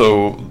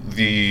 So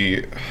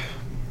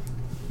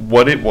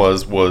what it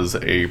was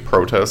a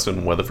protest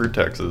in Weatherford,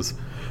 Texas,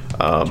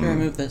 To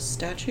remove the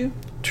statue?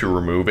 to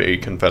remove a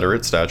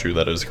Confederate statue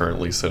that is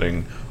currently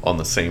sitting on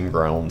the same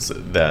grounds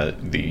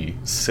that the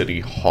city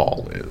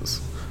hall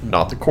is.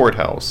 Not the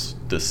courthouse,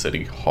 the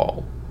city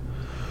hall.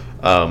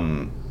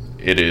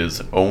 It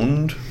is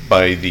owned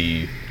by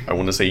the, I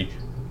want to say,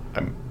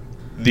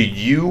 the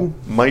U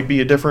might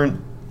be a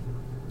different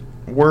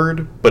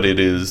word, but it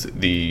is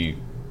the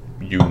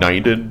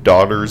United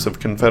Daughters of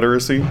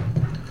Confederacy.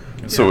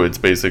 So Yeah. it's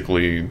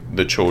basically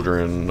the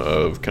children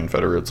of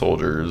Confederate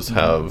soldiers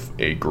have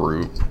a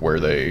group where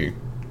they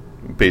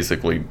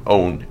basically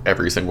own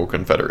every single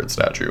Confederate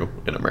statue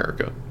in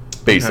America.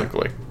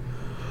 Basically.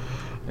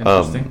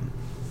 Interesting.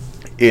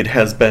 It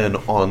has been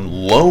on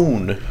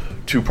loan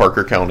to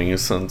Parker County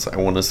since, I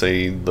want to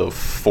say, the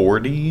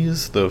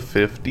 40s, the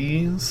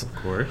 50s. Of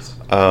course.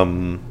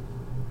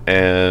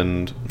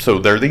 And so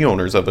they're the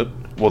owners of it.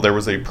 Well, there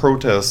was a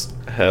protest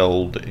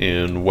held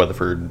in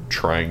Weatherford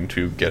trying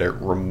to get it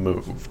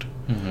removed.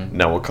 Mm-hmm.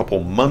 Now, a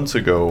couple months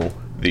ago,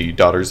 the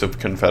Daughters of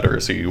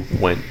Confederacy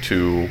went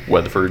to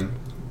Weatherford,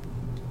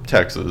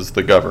 Texas,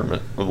 the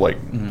government, like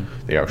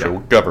the actual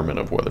Yeah. government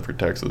of Weatherford,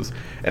 Texas,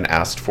 and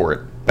asked for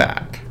it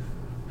back.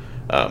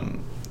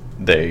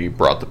 They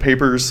brought the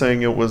papers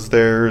saying it was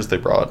theirs. They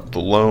brought the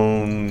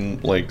loan,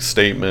 like,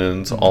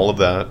 statements, all of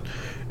that.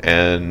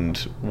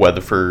 And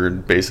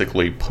Weatherford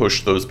basically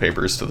pushed those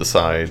papers to the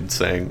side,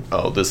 saying,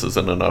 "Oh, this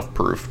isn't enough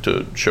proof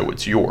to show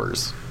it's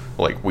yours.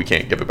 Like, we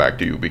can't give it back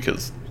to you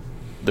because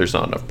there's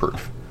not enough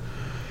proof."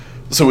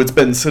 So it's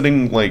been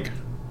sitting, like,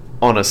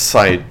 on a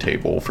side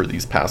table for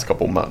these past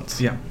couple months.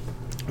 Yeah.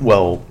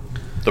 Well,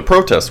 the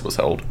protest was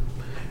held,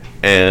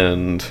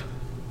 and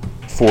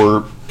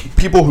for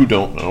people who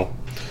don't know,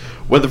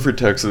 Weatherford,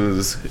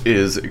 Texas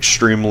is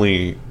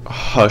extremely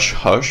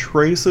hush-hush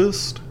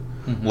racist.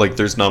 Like,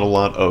 there's not a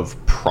lot of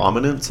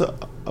prominence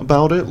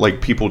about it. Like,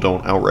 people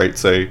don't outright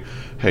say,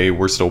 "Hey,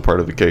 we're still part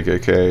of the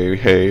KKK.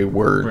 Hey,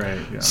 we're Right,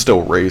 yeah.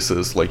 still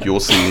racist." Like, you'll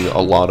see a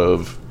lot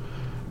of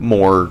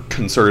more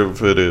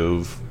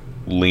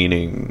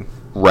conservative-leaning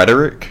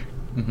rhetoric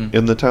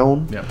in the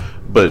town, Yeah.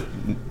 but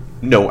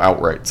no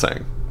outright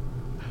saying.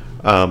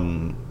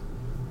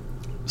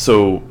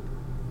 So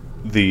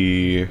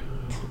the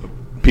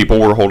people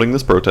were holding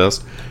this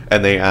protest,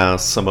 and they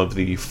asked some of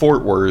the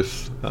Fort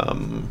Worth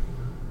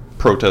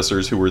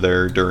protesters who were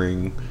there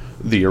during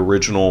the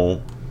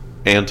original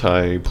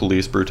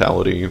anti-police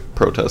brutality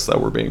protests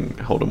that were being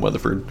held in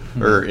Weatherford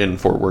or in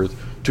Fort Worth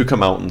to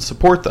come out and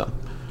support them.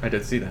 I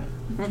did see that.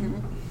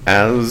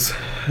 As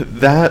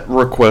that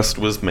request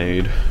was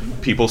made,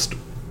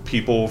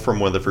 people from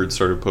Weatherford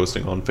started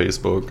posting on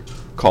Facebook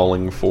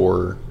calling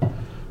for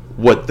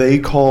what they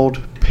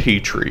called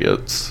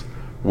patriots,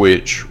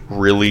 which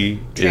really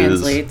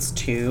Translates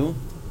to... is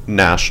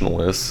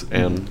nationalists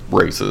and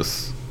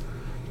racists,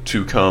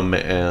 to come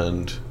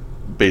and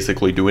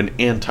basically do an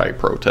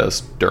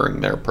anti-protest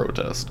during their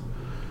protest.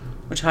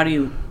 Which, how do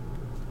you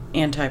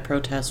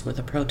anti-protest with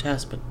a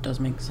protest? But it does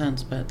make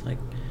sense, but, like...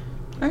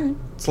 Alright.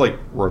 It's like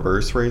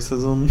reverse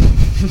racism.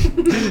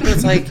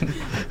 It's like...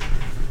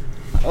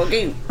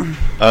 Okay.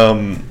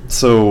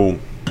 So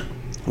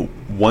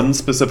one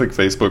specific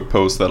Facebook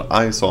post that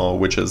I saw,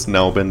 which has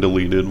now been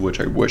deleted, which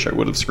I wish I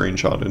would have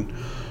screenshotted,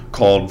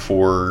 called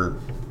for...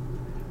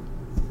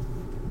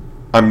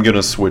 I'm going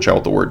to switch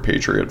out the word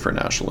patriot for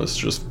nationalist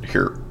just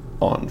here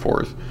on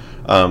forth.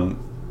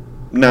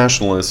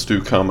 Nationalists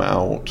to come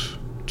out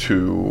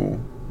to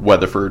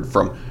Weatherford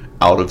from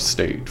out of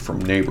state, from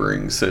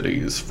neighboring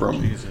cities,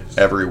 from Jesus.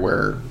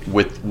 everywhere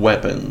with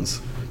weapons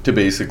to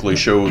basically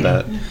show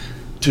that,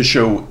 to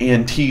show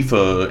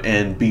Antifa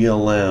and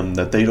BLM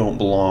that they don't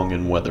belong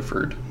in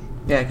Weatherford.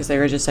 Yeah, because they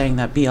were just saying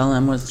that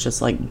BLM was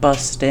just like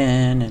bussed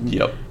in and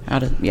Yep.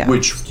 out of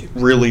Which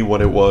really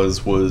what it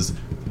was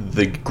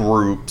the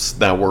groups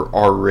that were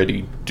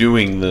already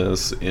doing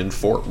this in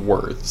Fort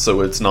Worth.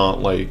 So it's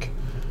not like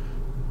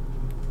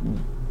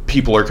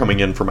people are coming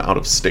in from out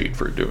of state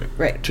for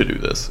to do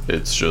this.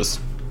 It's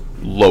just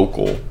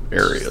local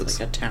areas. Just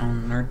like a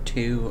town or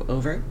two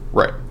over.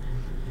 Right.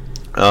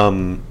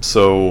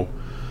 So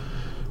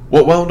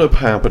what wound up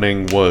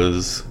happening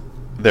was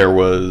there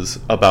was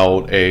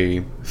about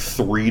a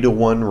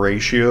 3-to-1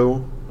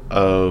 ratio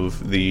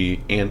of the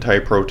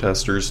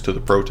anti-protesters to the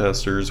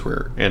protesters,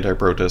 where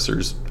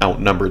anti-protesters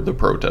outnumbered the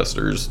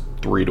protesters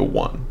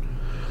 3-to-1,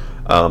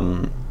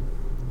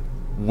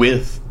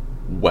 with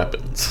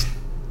weapons.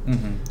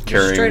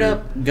 Carrying Straight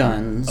up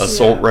guns.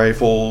 assault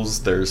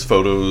rifles. There's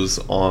photos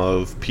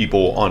of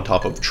people on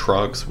top of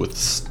trucks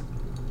with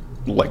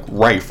like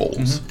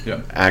rifles,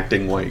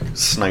 acting like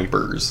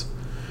snipers,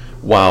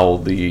 while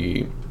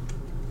the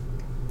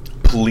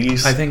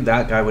police. I think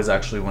that guy was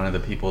actually one of the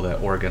people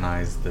that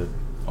organized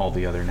all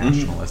the other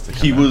nationalists. To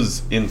come He out.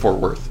 was in Fort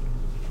Worth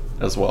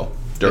as well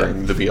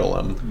during the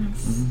BLM.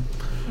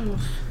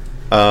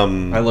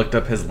 I looked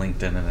up his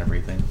LinkedIn and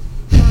everything.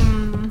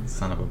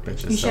 Son of a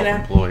bitch You is should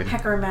have self-employed.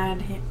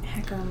 hacker-manned him.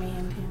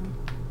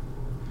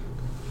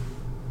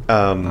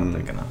 Not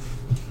big enough.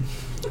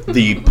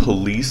 The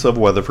police of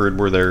Weatherford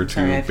were there to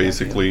Sorry, I feel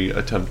basically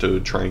attempt to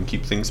try and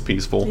keep things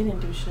peaceful. They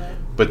didn't do shit.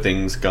 But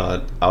things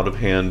got out of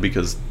hand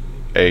because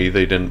A,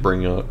 they didn't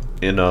bring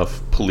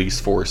enough police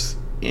force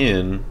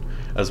in,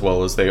 as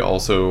well as they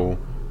also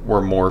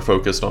were more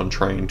focused on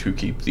trying to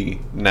keep the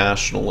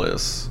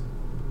nationalists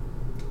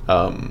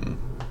from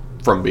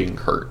being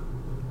hurt,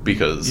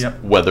 because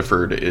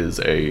Weatherford is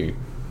a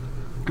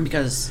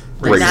Because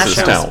the racist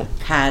Nationals town.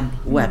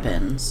 had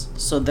weapons,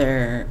 so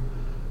they're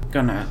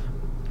gonna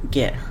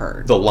get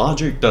hurt. The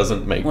logic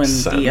doesn't make When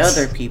sense. the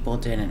other people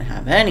didn't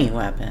have any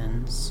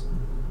weapons,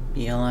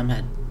 BLM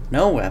had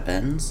no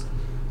weapons.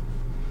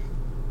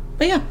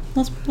 But yeah,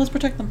 let's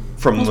protect them.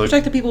 Let's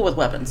protect the people with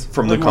weapons.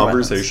 From with the more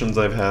conversations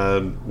I've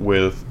had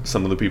with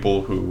some of the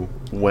people who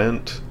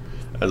went,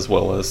 as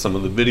well as some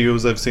of the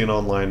videos I've seen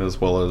online,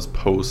 as well as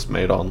posts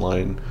made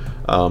online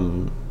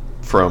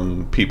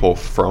from people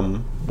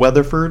from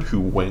Weatherford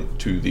who went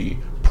to the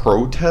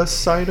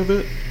protest side of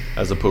it,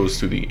 as opposed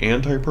to the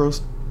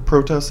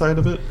anti-protest side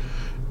of it,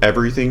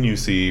 everything you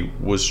see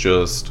was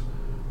just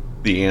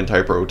the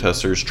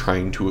anti-protesters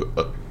trying to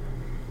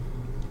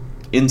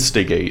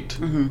instigate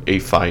a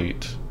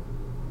fight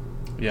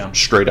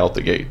straight out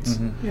the gates.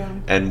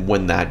 And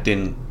when that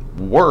didn't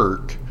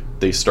work,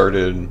 they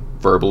started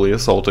verbally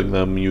assaulting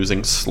them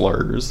using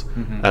slurs,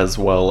 as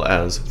well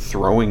as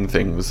throwing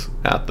things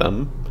at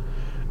them.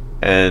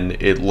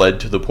 And it led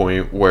to the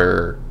point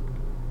where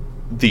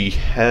the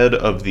head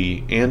of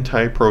the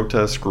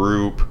anti-protest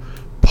group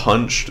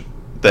punched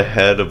the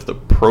head of the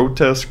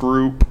protest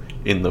group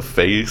in the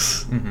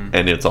face,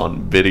 and it's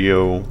on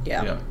video.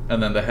 Yeah.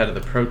 And then the head of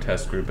the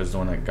protest group is the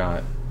one that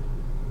got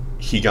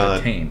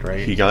detained,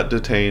 right? He got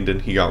detained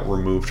and he got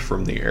removed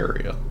from the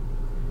area.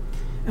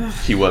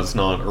 He was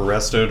not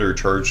arrested or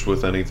charged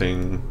with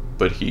anything,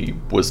 but he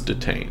was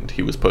detained.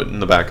 He was put in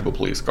the back of a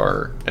police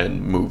car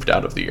and moved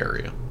out of the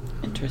area.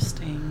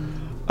 Interesting.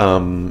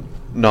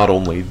 Not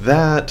only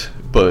that,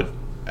 but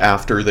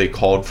after they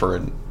called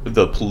for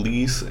the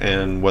police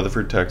and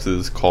Weatherford,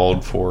 Texas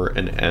called for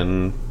an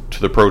end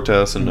to the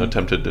protests and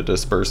attempted to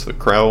disperse the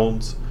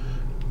crowds,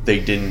 they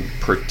didn't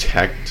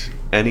protect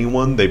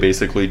anyone. They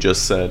basically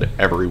just said,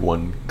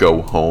 everyone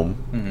go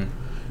home.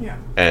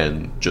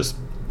 And just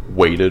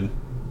waited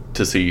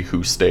to see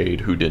who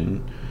stayed, who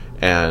didn't.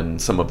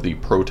 And some of the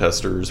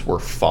protesters were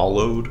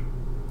followed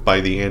by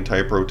the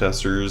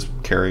anti-protesters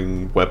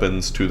carrying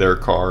weapons to their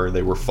car.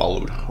 They were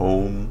followed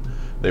home.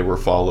 They were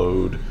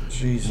followed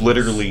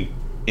literally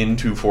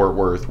into Fort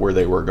Worth, where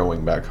they were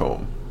going back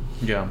home.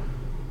 Yeah.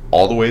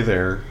 All the way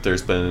there,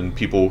 there's been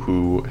people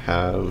who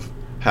have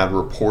had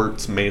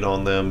reports made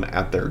on them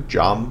at their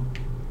job.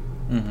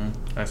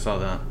 I saw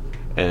that.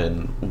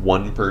 And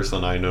one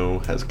person I know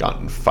has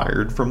gotten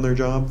fired from their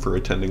job for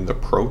attending the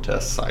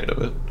protest side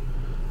of it.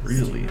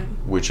 Really?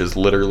 Which has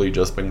literally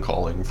just been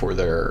calling for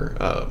their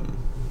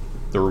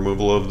the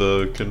removal of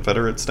the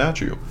Confederate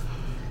statue.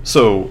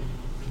 So,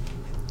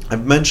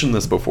 I've mentioned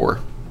this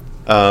before.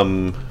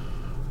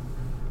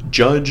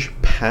 Judge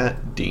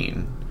Pat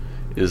Dean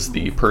is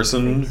the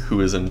person who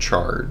is in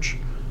charge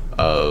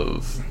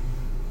of...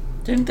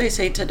 Didn't they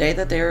say today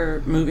that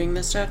they're moving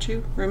the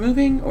statue?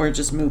 Removing or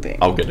just moving?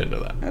 I'll get into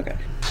that. Okay.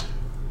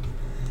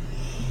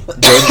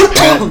 Judge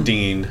Pat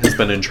Dean has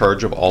been in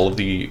charge of all of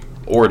the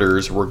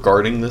orders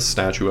regarding this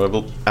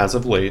statue as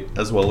of late,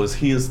 as well as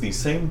he is the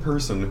same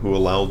person who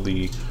allowed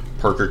the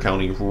Parker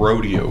County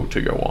Rodeo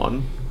to go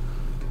on,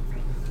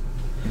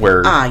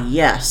 where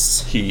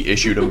yes, he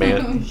issued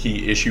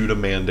a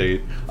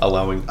mandate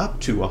allowing up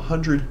to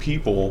 100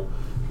 people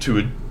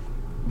to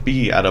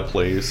be at a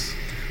place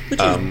which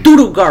is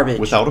doodle garbage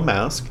without a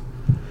mask,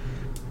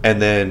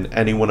 and then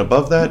anyone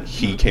above that,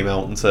 he came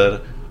out and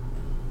said,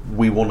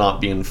 we will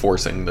not be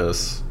enforcing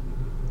this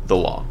the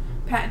law.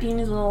 Pat Dean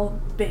is a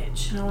little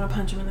bitch, and I want to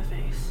punch him in the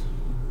face.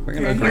 We're If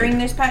gonna you're hearing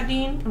this, Pat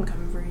Dean, I'm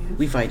coming for you.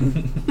 We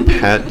fighting.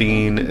 Pat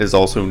Dean is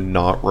also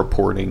not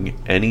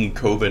reporting any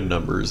COVID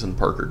numbers in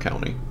Parker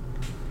County.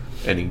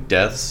 Any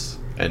deaths,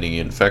 any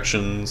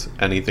infections,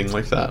 anything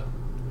like that.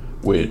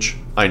 Which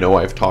I know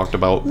I've talked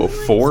about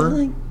before.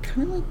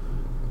 Kind of like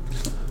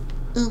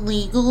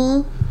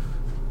illegal.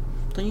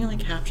 Don't you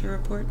like have to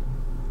report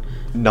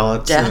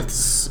Not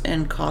deaths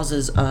and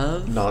causes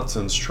of? Not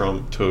since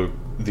Trump took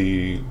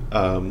the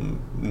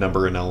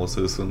number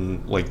analysis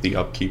and like the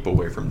upkeep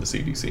away from the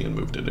CDC and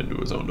moved it into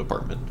his own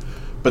department.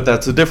 But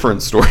that's a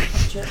different story.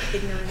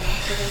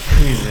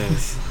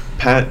 Jesus.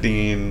 Pat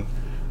Dean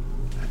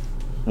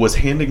was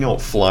handing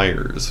out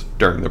flyers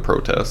during the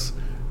protests,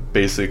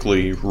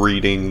 basically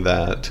reading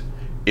that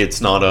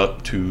it's not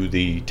up to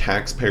the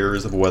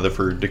taxpayers of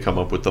Weatherford to come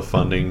up with the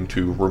funding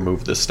to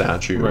remove the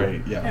statue.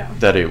 Right, yeah.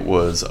 That it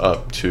was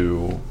up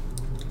to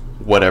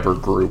whatever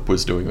group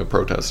was doing the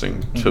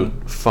protesting to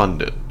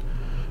fund it.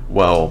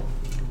 Well,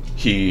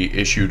 he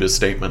issued a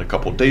statement a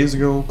couple days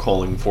ago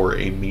calling for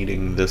a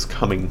meeting this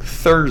coming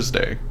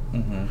Thursday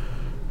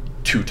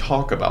to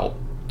talk about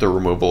the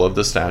removal of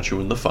the statue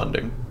and the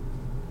funding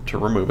to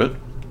remove it.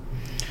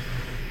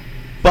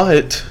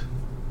 But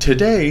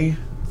today,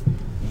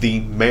 the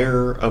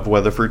mayor of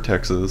Weatherford,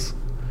 Texas,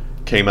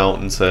 came out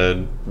and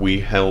said, we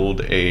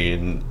held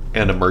an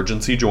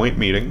emergency joint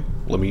meeting.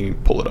 Let me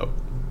pull it up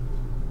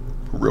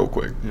real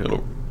quick.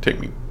 It'll take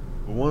me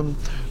one.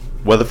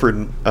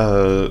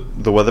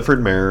 The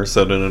Weatherford mayor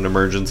said in an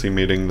emergency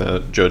meeting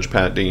that Judge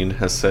Pat Dean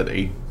has set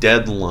a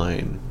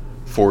deadline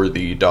for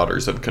the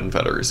Daughters of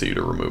Confederacy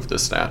to remove the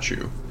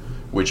statue,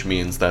 which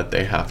means that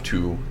they have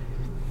to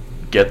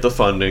get the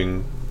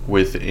funding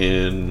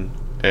within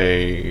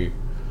a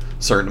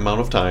certain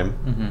amount of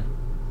time.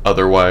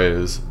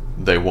 Otherwise,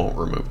 they won't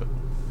remove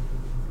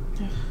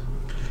it.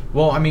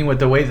 Well, I mean, with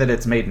the way that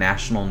it's made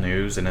national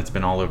news and it's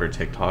been all over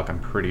TikTok, I'm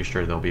pretty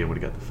sure they'll be able to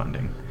get the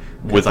funding.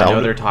 Because I know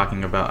they're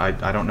talking about,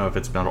 I don't know if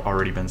it's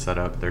already been set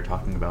up, they're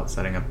talking about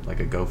setting up like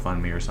a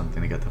GoFundMe or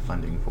something to get the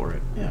funding for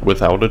it. Yeah.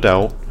 Without a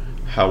doubt.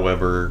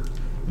 However,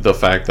 the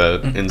fact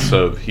that instead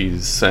of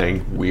he's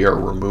saying we are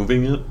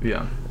removing it,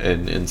 Yeah.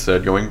 and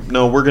instead going,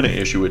 no, we're going to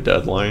issue a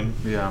deadline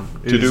Yeah.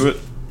 to do it.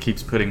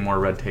 Keeps putting more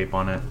red tape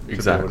on it to be able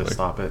Exactly. to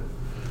stop it.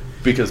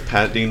 Because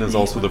Pat Dean is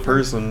also the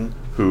person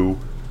who,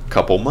 a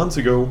couple months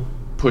ago,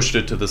 pushed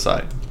it to the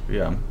side.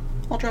 Yeah.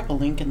 I'll drop a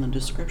link in the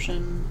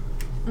description.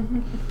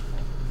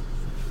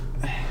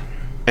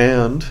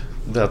 And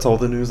that's all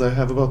the news I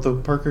have about the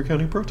Parker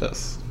County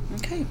protests.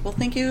 Okay, well,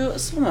 thank you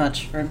so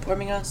much for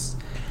informing us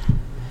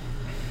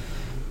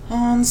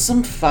on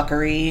some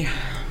fuckery.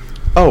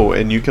 Oh,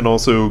 and you can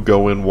also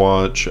go and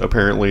watch,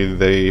 apparently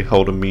they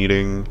held a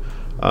meeting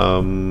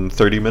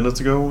 30 minutes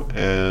ago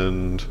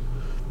and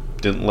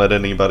didn't let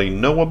anybody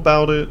know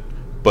about it,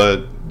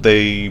 but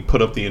they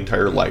put up the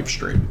entire live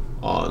stream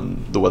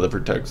on the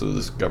Weatherford,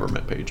 Texas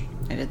government page.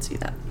 I did see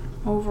that.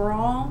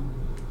 Overall,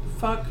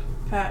 fuck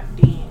Pat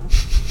Dean.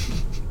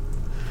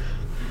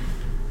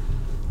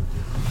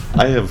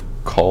 I have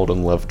called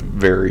and left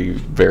very,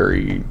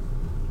 very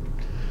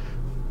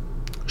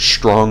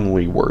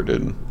strongly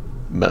worded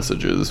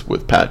messages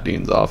with Pat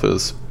Dean's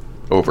office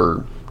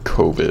over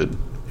COVID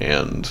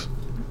and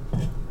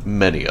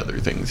many other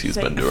things he's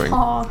been doing.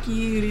 Fuck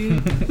you,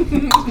 dude.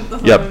 That's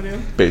what I Yep, do.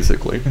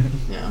 basically.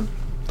 Yeah.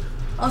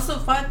 Also,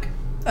 fuck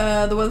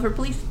the Weatherford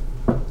Police.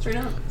 Straight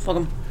up. Fuck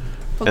 'em.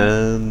 Fuck 'em.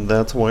 And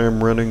that's why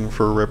I'm running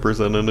for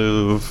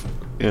representative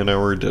in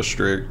our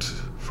district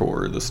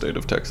for the state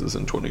of Texas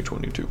in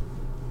 2022.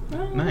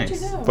 Well, Nice.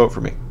 where'd you go? Vote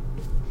for me.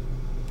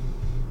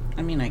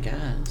 I mean, I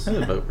guess. I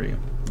would vote for you.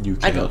 You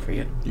I can't. vote for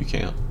you. You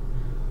can't.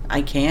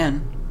 I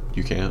can.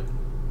 You can't.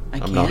 I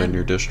I'm can. not in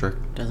your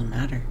district. Doesn't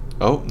matter.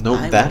 Oh, no,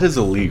 I that will- is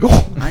illegal.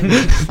 I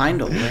will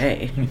find a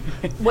way.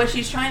 What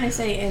she's trying to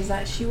say is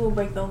that she will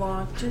break the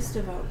law just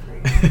to vote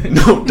for you.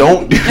 No,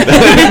 don't do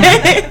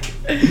that.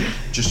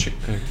 Just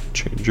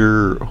change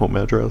your home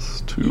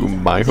address to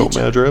my home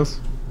address.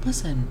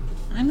 Listen,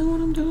 I know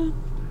what I'm doing.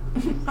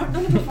 I've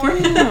done it before.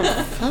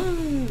 Yeah, fuck.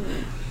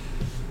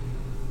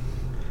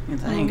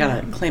 I ain't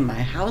gotta claim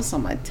my house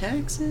on my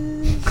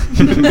taxes.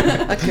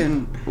 I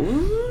can.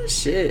 Ooh,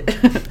 shit.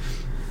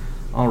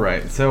 All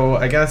right. So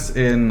I guess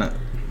in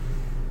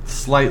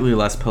slightly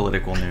less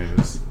political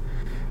news,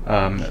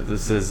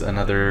 this is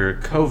another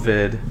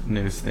COVID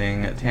news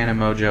thing. Tana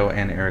Mojo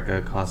and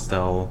Erica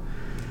Costell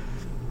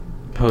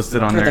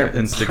posted on For their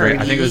their Instagram.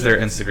 I think it was party.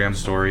 their Instagram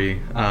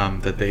story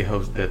that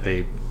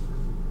they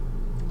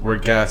were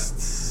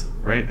guests,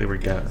 right? They were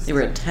guests. They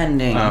were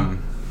attending.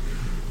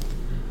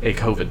 A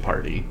COVID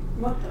party.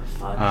 What the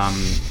fuck?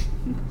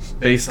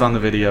 Based on the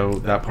video,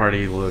 that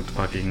party looked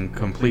fucking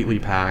completely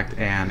packed,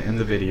 and in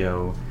the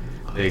video,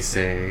 they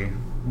say,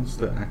 what's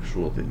the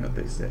actual thing that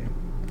they say?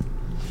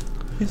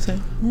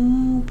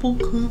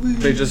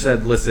 They just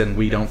said, listen,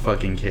 we don't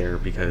fucking care,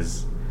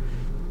 because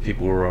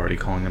people were already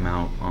calling them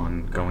out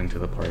on going to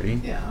the party.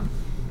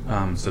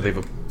 Yeah. So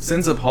they've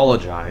since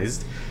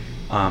apologized,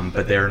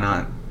 but they're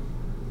not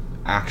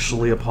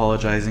actually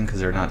apologizing because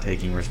they're not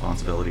taking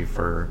responsibility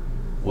for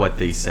what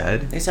they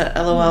said. They said,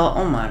 LOL,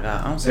 oh my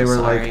god, I'm so They were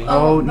sorry. like,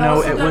 oh,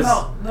 no, that it was...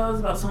 that was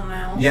about something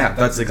else. Yeah,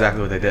 that's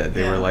exactly what they did.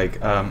 They Yeah. were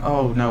like,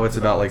 oh, no, it's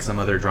about like some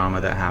other drama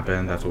that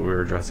happened. That's what we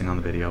were addressing on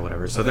the video,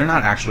 whatever. So they're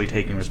not actually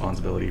taking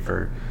responsibility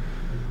for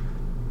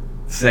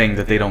saying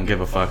that they don't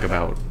give a fuck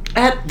about...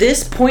 At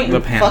this point The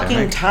in fucking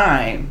pandemic.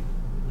 time,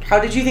 how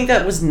did you think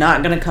that was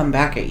not going to come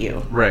back at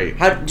you? Right.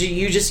 How do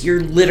you you're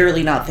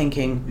literally not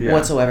thinking Yeah.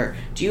 whatsoever.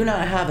 Do you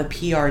not have a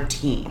PR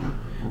team?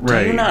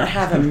 Right. Do you not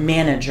have a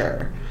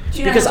manager? Do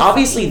you not Because have a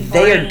obviously fucking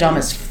they are brain? dumb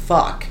as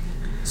fuck.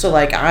 So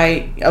like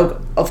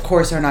of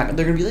course they're gonna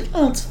be like,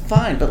 oh, it's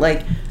fine, but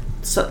like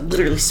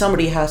literally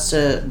somebody has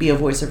to be a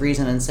voice of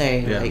reason and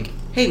say Yeah.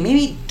 hey,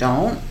 maybe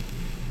don't.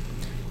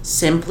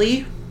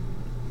 Simply.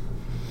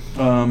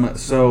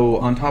 So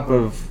on top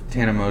of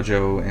Tana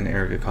Mojo and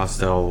Erica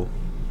Costello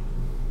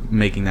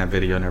making that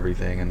video and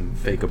everything and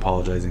fake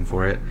apologizing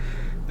for it,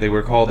 they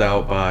were called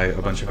out by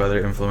a bunch of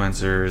other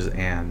influencers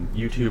and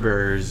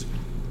YouTubers,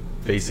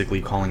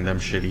 basically calling them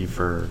shitty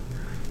for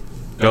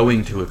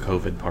going to a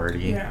COVID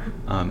party, Yeah.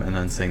 and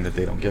then saying that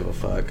they don't give a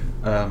fuck.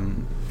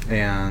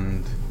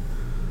 And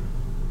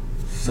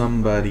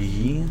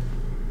somebody,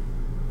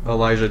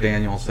 Elijah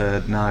Daniel,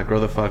 said, nah, grow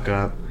the fuck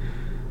up,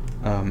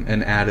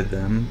 and added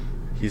them.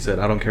 He said,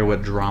 I don't care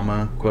what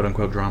drama,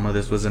 quote-unquote drama,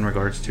 this was in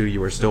regards to.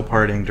 You are still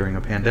partying during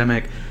a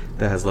pandemic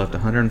that has left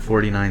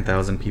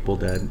 149,000 people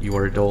dead. You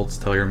are adults.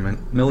 Tell your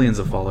millions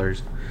of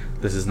followers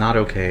this is not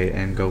okay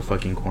and go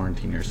fucking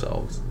quarantine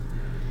yourselves.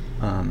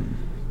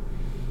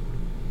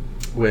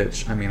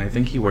 Which, I mean, I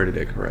think he worded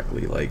it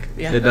correctly. Like,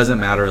 Yeah. it doesn't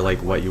matter,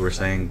 like, what you were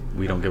saying.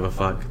 We don't give a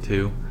fuck,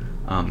 too.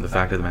 The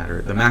fact of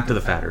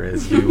the matter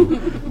is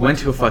you went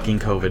to a fucking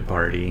COVID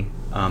party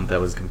that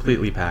was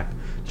completely packed.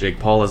 Jake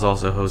Paul has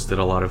also hosted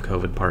a lot of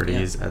COVID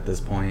parties at this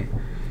point.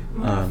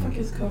 What the fuck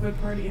is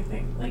COVID party, I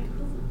think? Like,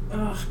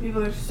 ugh,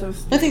 people are so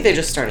stupid. I think they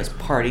just start as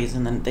parties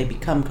and then they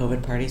become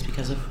COVID parties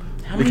because of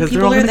how many Because they're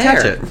people all are gonna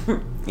catch there.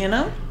 it. You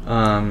know?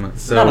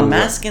 So Not a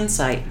mask in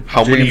sight.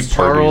 How many James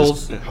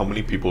parties? Charles- How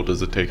many people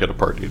does it take at a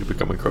party to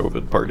become a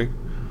COVID party?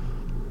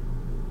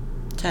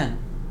 10.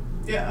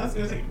 Yeah, I was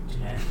gonna say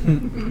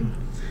 10.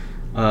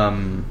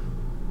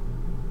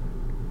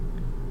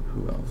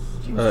 Who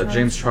else?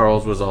 James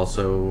Charles was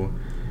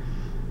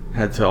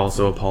had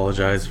to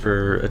apologize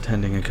for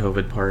attending a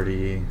COVID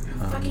party.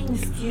 Fucking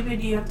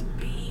stupid you have to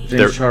be.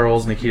 James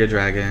Charles, Nikita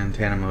Dragon,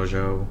 Tana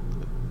Mojo.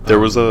 There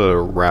was a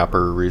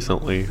rapper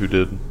recently who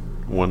did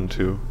one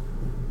too.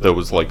 That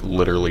was like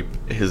literally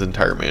his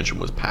entire mansion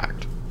was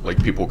packed.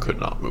 Like people could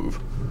not move.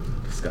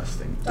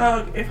 Disgusting.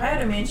 Dog, if I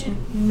had a mansion,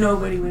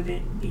 nobody would be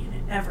in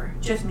it. Ever.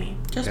 Just me.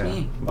 Just Yeah.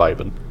 me.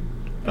 Vibin'.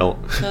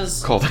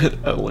 'Cause- Called it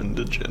Ellen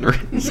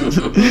DeGeneres.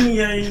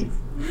 Yikes.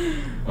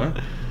 What?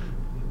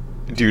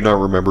 Do you not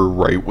remember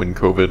right when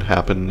COVID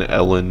happened,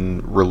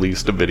 Ellen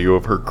released a video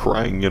of her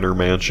crying in her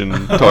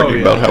mansion talking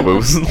yeah. about how it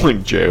was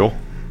like jail?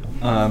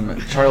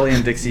 Charlie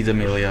and Dixie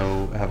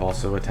D'Amelio have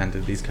also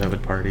attended these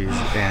COVID parties,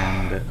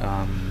 and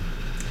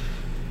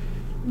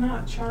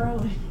Not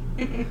Charlie.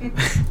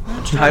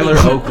 Tyler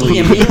Oakley.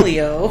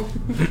 Emilio.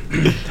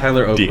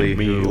 Tyler Oakley,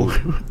 who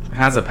D'Amelio.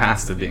 has a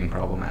past of being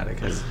problematic,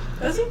 has.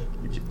 Does he?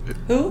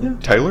 Who?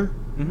 Tyler?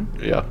 Mhm.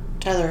 Yeah.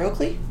 Tyler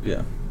Oakley?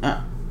 Yeah.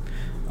 Oh,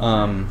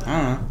 I don't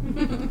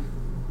know.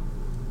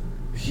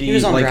 He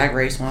was on Drag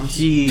Race once.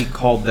 He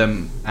called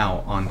them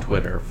out on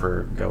Twitter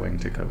for going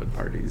to COVID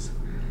parties.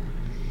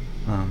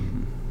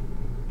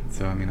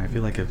 So I mean, I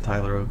feel like if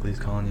Tyler Oakley's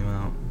calling you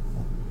out,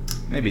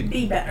 maybe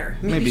Be better.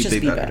 Maybe just be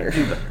be better. better.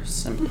 Be better.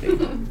 Simply.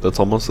 That's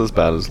almost as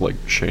bad as like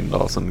Shane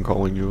Dawson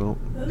calling you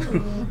out.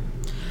 Ooh.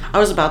 I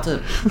was about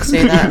to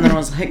say that, and then I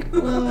was like,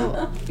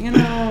 well, you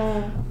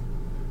know,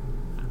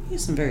 he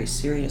has some very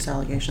serious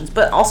allegations,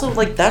 but also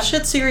like that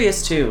shit's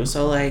serious too.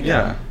 So like,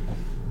 Yeah,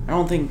 I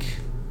don't think,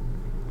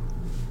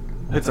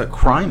 it's a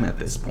crime at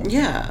this point.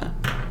 yeah,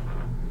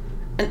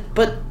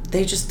 but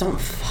they just don't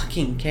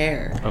fucking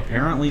care.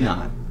 Apparently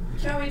not.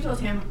 Can't wait till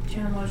Tana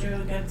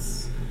Mojo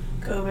gets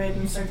COVID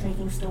and starts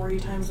making story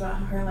times about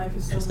how her life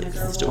is so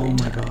miserable. Story Oh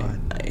my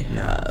time. God. I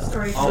Yeah. have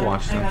Story I'll time.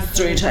 watch I them. got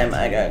story time.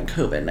 I COVID-19. got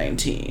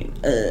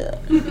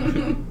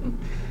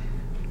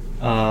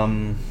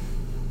COVID-19.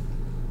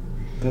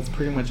 That's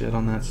pretty much it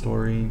on that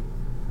story.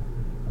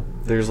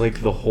 There's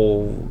like the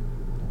whole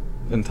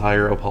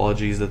entire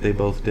apologies that they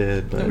both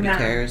did, but Nobody Nah.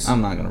 cares.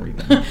 I'm not gonna read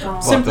them.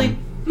 Don't. Simply,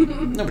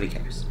 them. nobody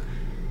cares.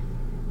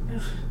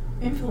 Ugh,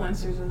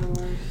 influencers are the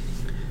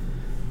worst.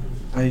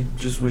 I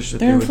just wish that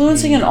They're they would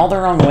influencing be in all the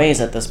wrong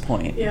ways at this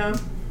point. Yeah.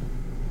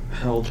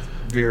 held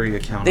very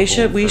accountable. They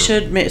should. We for-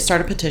 should start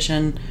a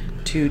petition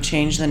to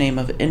change the name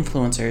of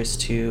influencers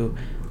to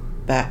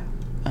bad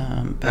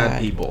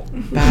people.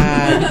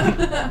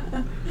 Bad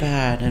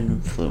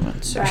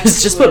influencers. Bad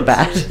Just put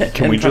bad. influencers.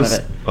 Can in we front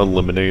just of it.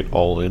 eliminate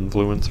all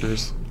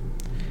influencers?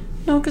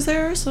 No, because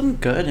there are some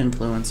good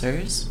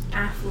influencers.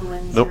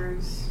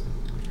 Affluencers.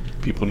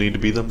 People need to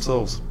be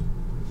themselves.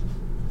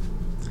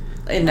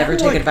 They never I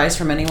take like- advice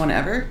from anyone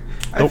ever.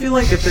 I feel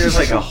like if there's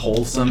like a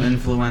wholesome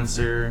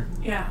influencer,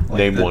 Yeah. like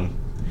Name the- one.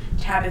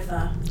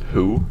 Tabitha,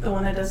 Who? the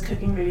one that does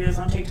cooking videos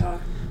on TikTok.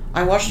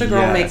 I watched a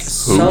girl make Yes.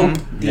 soap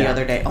Who? the Yeah.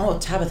 other day. Oh,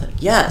 Tabitha.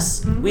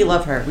 Yes. We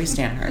love her. We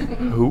stand her.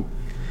 Who?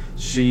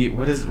 She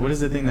what is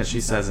the thing that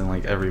she says in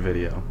like every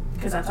video?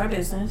 Because that's our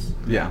business.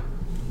 Yeah.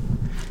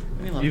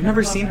 We love You've her.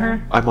 never seen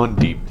her? I'm on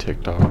deep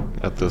TikTok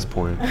at this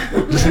point.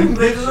 This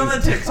is on the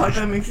TikTok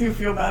that makes you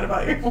feel bad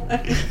about your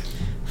life.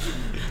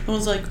 I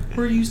was like,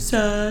 "Were you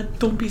sad?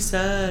 Don't be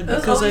sad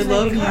Those because I always make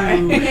love me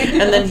you."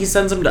 cry. And then he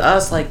sends them to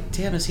us. Like,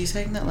 damn, is he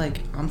saying that?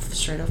 Like, I'm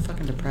straight up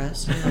fucking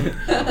depressed. Or,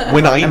 like,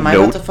 When I am I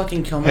about to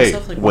fucking kill Hey,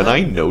 myself? Like, when what?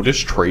 I notice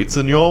traits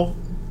in y'all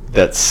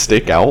that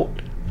stick out,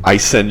 I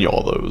send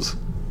y'all those.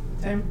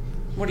 Same.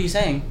 What are you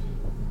saying?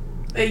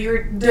 That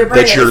you're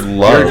That you're You're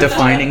loved.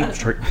 defining.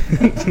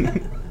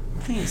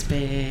 Thanks,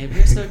 babe.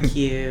 You're so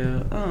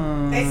cute.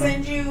 Aww. I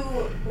send you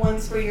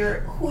ones for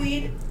your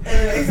weed,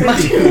 and I send My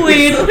you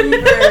weed. some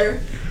for...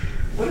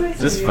 What do I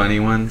send Just you? funny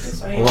ones.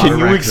 Just funny A ones. lot Can of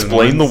you raccoon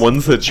explain the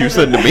ones that you And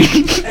send to then me?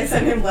 I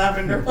send him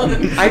lavender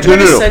ones. I try No,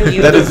 to no, send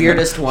you that the is-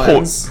 weirdest hold-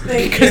 ones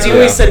Thank because you. you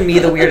always Yeah. send me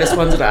the weirdest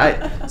ones.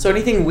 So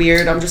anything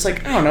weird, I'm just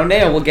like, I don't know,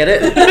 Naya will get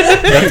it.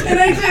 And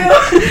I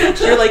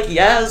do. You're like,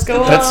 yes,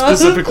 go That's on.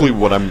 specifically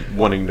what I'm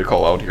wanting to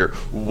call out here.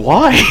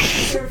 Why?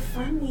 They're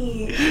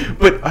funny.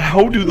 But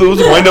how do those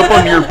wind up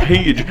on your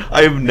page?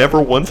 I have never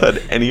once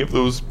had any of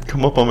those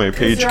come up on my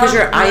page. Because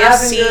you're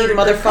IFC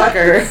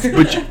motherfucker.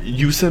 But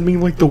you sent me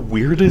like the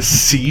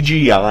weirdest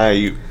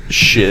CGI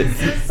shit.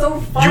 They're so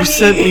funny. You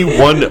sent me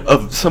one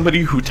of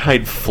somebody who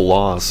tied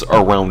floss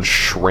around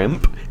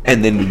shrimp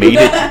and then made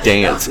it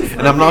dance.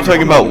 And I'm not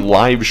talking about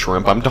live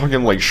shrimp. I'm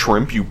talking like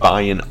shrimp you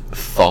buy and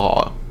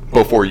thaw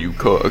before you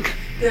cook.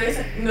 Did I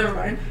send... Never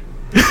mind.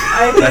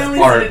 I That's only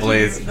art, sent it to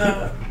Blaze. you,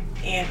 the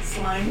ant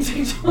slime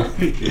TikTok.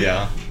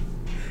 Yeah.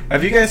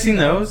 Have you guys seen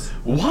those?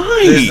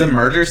 Why? There's the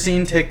murder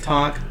scene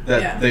TikTok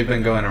that Yeah. they've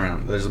been going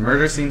around. There's a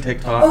murder scene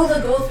TikTok. Oh, the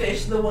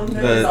goldfish, the one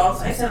that The-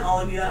 dissolves. I sent all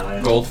of you that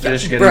one.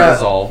 Goldfish getting Bruh.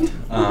 dissolved.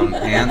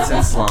 Ants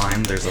and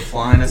slime. There's a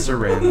fly and a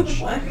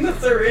syringe. The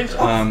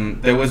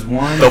syringe. There was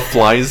one. The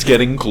flies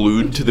getting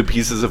glued to the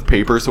pieces of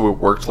paper so it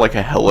worked like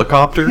a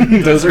helicopter?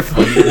 Those are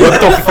funny.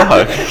 What the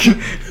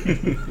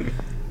fuck?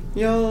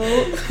 Yo.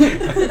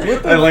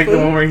 I like the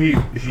one where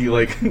he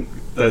like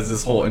does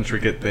this whole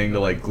intricate thing to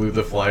like glue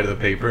the fly to the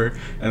paper,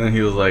 and then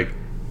he was like,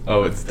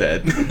 "Oh, it's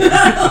dead."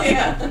 Oh,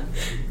 yeah.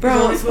 Bro.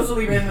 You're only supposed to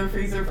leave it in the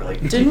freezer for like.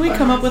 Didn't we 5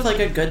 come up minutes. with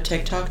like a good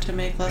TikTok to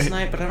make last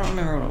night? But I don't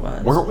remember what it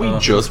was. Weren't we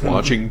just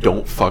watching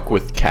Don't Fuck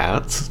with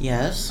Cats?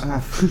 Yes. Ah,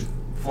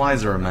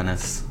 flies are a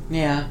menace.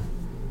 Yeah.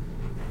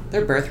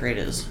 Their birth rate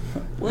is.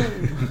 Whoa.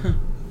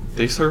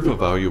 They serve a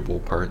valuable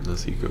part in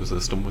this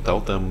ecosystem.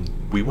 Without them,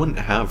 we wouldn't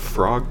have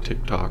frog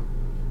TikTok.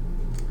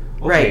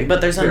 Right, but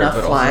there's fair, enough but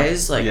also-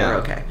 flies. Like yeah.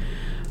 we're okay.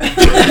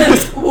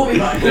 We'll be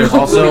fine. There's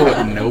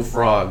also no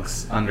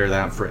frogs under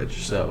that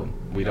fridge, so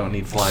we don't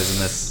need flies in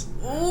this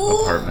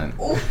apartment.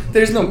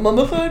 There's no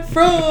mummified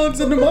frogs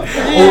in the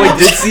muffin. Oh, I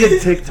did see a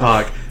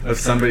TikTok of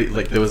somebody,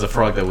 like, there was a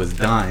frog that was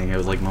dying. It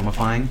was, like,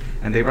 mummifying,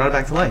 and they brought it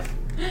back to life.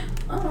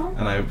 Oh.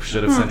 And I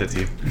should have sent it to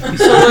you.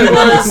 So it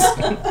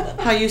was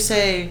how you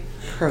say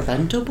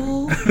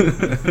preventable.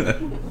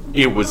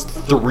 It was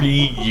 3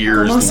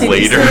 years Almost say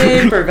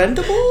later.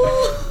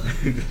 preventable.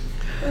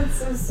 That's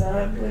so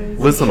sad, Blaze.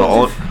 Listen,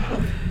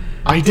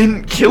 I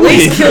didn't kill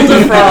Blaze it. killed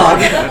a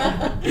frog.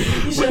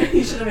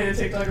 You should have made a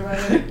TikTok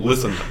about it.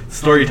 Listen,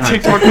 Story time.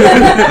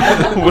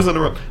 TikTok wasn't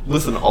around.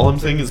 Listen, all I'm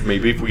saying is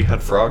maybe if we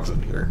had frogs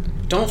in here.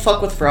 Don't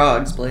fuck with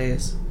frogs,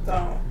 Blaze.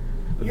 Don't.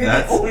 You're the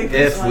That's only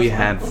person if we I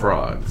had fuck with.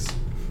 frogs.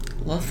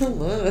 Love the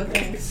look.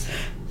 Thanks.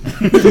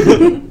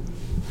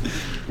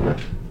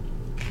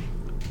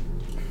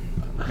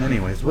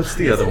 Anyways, what's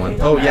the other one?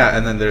 Oh yeah,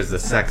 and then there's the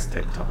sex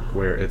TikTok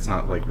where it's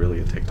not like really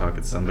a TikTok;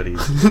 it's somebody's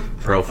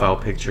profile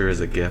picture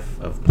is a GIF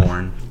of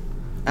porn.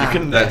 You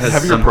can That has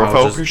have your somehow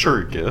profile just- picture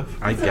a GIF.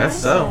 I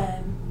guess so.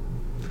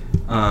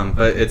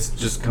 But it's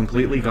just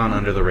completely gone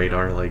under the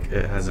radar. Like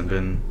it hasn't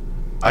been.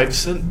 I've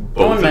sent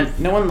No one, both.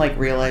 no one like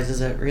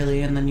realizes it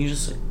really, and then you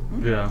just like,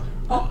 Yeah.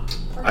 Oh.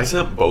 I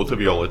sent both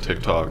of y'all a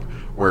TikTok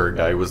where a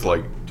guy was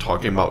like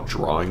talking about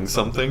drawing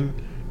something,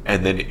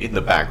 and then in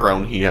the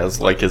background he has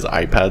like his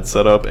iPad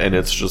set up, and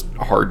it's just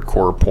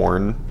hardcore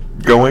porn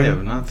going. I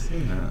have not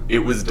seen that. It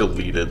was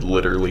deleted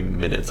literally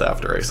minutes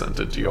after I sent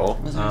it to y'all.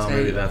 I was gonna Oh, say,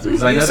 maybe that's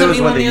because I you know there sent was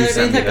me one one that the you other day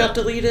sent me that got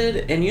that.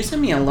 deleted, and you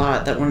sent me a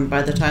lot that when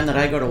by the time that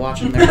I go to watch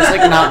them, they're just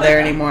like not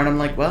there anymore, and I'm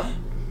like, well,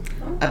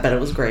 I bet it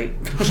was great.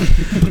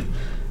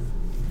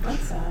 That's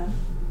sad.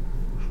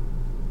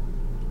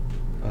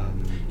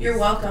 Um, You're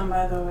welcome,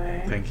 by the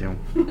way. Thank you.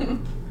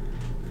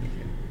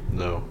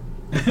 No.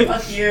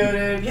 Fuck you,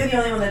 dude. You're the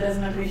only one that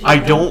doesn't appreciate I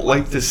them. don't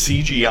like the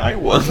CGI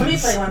ones. Let me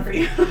play one for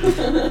you.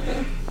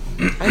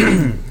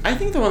 I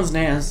think the ones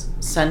Naya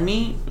send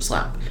me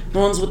slap. The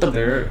ones with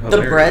They're the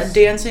bread hilarious.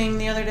 dancing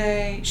the other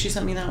day. She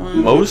sent me that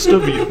one. Most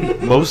of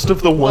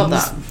the Love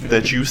ones that.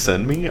 that you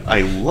send me,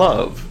 I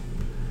love.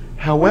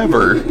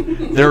 However,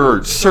 there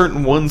are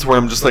certain ones where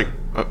I'm just like,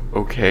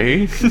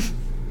 okay.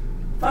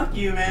 Fuck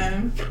you,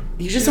 man.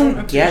 You just You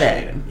don't get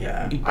appreciate it.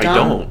 Yeah. You I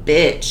dumb don't.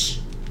 bitch.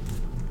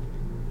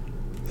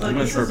 So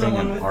much for being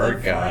an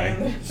art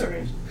guy.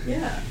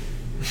 Yeah.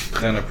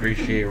 Don't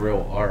appreciate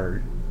real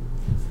art.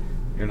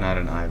 You're not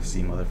an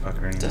IFC motherfucker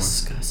anymore.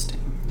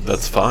 Disgusting.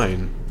 That's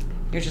fine.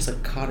 You're just a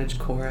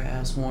cottagecore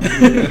ass woman.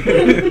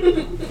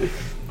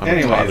 I'm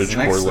Anyways, a cottagecore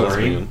next story.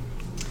 lesbian.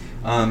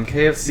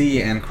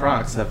 KFC and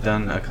Crocs have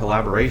done a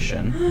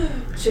collaboration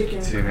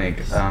Chicken. to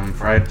make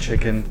fried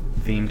chicken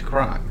themed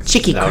Crocs.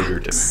 Chicky Now Crocs.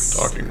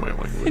 you're talking my I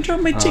language.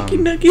 dropped my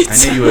chicken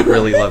nuggets. I knew you would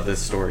really love this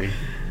story.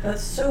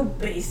 That's so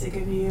basic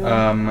of you.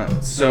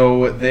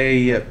 So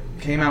they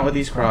came out with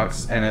these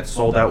Crocs, and it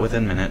sold out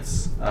within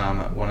minutes.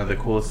 One of the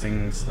coolest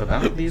things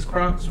about these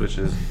Crocs, which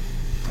is,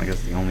 I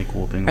guess, the only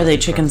cool thing. Are they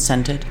chicken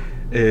scented?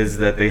 Is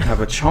that they have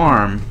a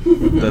charm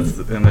that's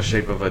in the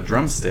shape of a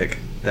drumstick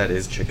that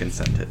is chicken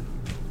scented.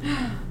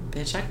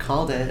 Bitch, I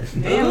called it.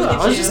 Damn, Ooh, look I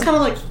at was you. just kind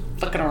of like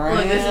fucking around.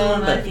 Look, this is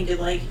one that I but- think you'd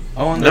like.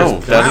 Oh, and No,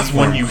 there's that is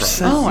when platform you Crocs.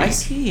 said- Oh, I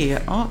see.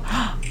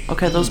 Oh,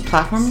 okay. Those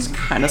platforms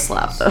kind of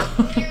slap though.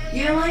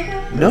 You don't like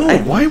that? No,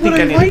 I why would think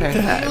I I need like a pair.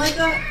 You that? like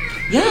that?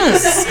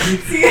 Yes. See,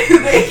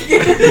 thank you.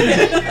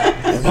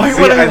 Why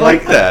See, would I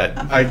like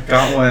that? I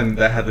got one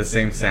that had the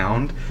same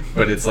sound,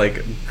 but it's like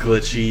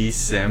glitchy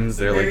Sims.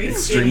 They're like Very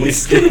extremely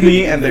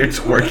skinny and they're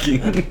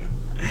twerking.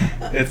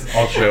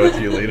 I'll show it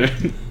to you later.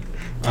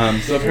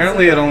 So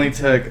apparently it only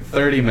took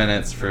 30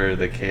 minutes for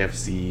the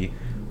KFC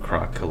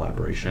Croc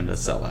collaboration to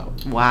sell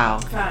out. Wow.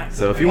 Facts.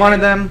 So if you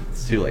wanted them,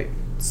 it's too late.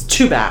 It's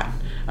too bad.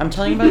 I'm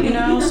telling you about you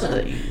now so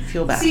that you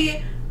feel bad.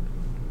 See,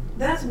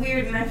 that's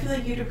weird, and I feel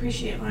like you'd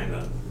appreciate my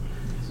vote.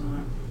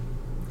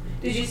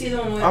 Did you see the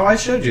one with Oh, I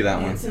showed you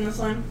that one. ants in the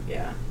slime?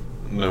 Yeah.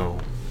 No.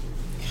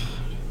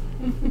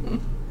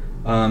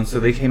 So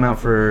they came out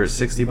for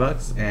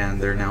 $60,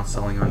 and they're now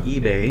selling on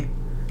eBay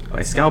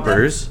by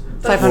scalpers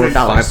 $500.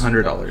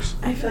 $500.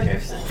 I feel like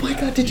I've said. Oh my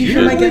god, did you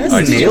You're hear my guess?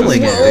 like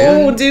nailing it,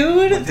 Whoa, dude.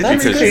 dude. Did you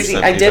That's just crazy.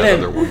 send I me that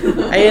other didn't.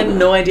 one? I had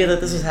no idea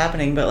that this was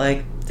happening, but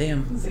like,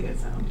 damn. That's a good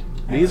sound.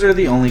 These are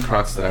the only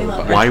Crocs that I would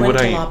love buy. Why Twin would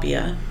I-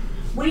 tilapia.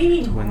 What do you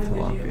mean? Twin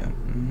why would you? tilapia.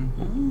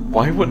 Mhm.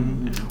 Why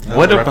would? That's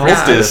What a about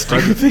reference to this? the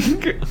Do you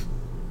think?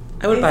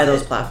 I would buy Is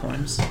those it-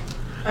 platforms.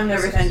 I'm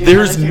never sending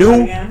There's another TikTok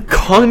no again.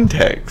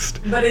 context.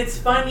 But it's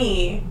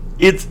funny.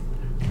 It's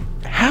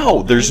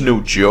how? There's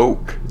no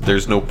joke.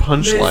 There's no The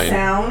punchline.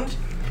 sound.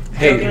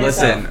 Hey, Joking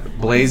listen, itself.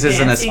 Blaze is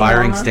an Dancing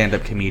aspiring mama.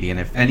 stand-up comedian.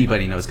 If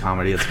anybody knows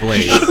comedy, it's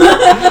Blaze.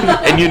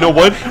 And you know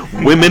what?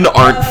 Women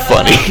aren't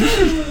funny.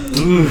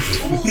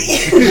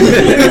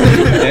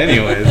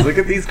 Anyways, look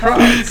at these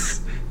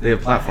Crocs. They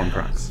have platform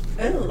Crocs.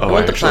 Oh. Oh, I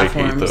want the actually hate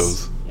platforms.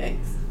 those. Yikes.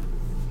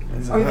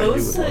 That's Are how you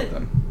those would love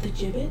them. the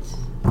gibbets?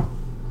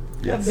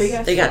 Yes. A big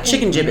ass They got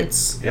chicken gibbet?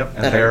 gibbets. Yep,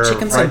 and that they're are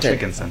chicken fried scented.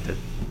 chicken scented.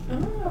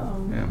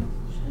 Oh. Yeah.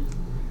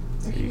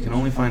 So you can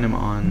only find them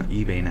on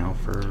eBay now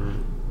for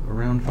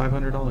around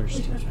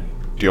 $500.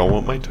 Do y'all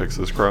want my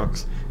Texas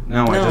Crocs?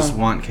 No, I No. just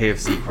want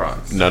KFC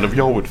Crocs. None of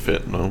y'all would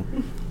fit, no.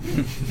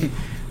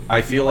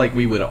 I feel like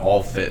we would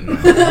all fit in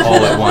them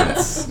all at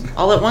once.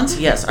 All at once?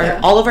 Yes. Yeah.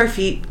 All of our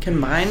feet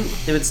combined,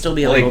 they would still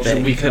be a little Like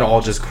big. we could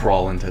all just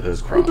crawl into those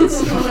Crocs.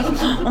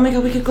 Oh my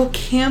god, we could go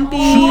camping.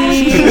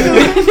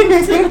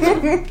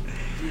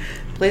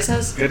 Place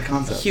has Good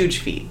concept. huge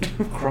feet.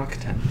 Croc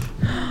tent.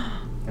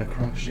 A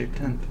Croc shaped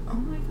tent. Oh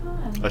my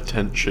god. A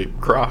tent-shaped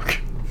Croc.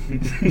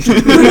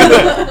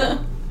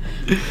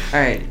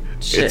 Alright.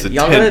 Shit. It's a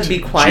Y'all gotta tent be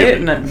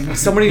quiet gibbet. and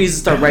somebody needs to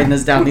start writing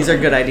this down. These are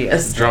good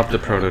ideas. Drop the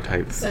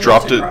prototype. Send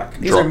Dropped to it. Croc.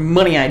 These are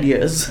money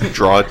ideas.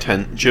 Draw a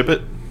tent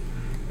gibbet.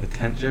 A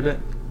tent gibbet?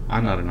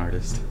 I'm not an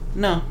artist.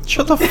 No.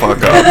 Shut the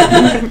fuck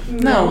up.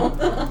 No.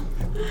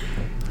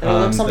 It'll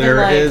look something There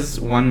like is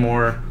one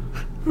more.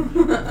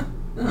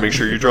 Make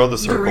sure you draw the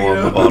circle on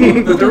the Dorito.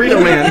 bottom. The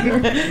Dorito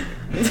Man.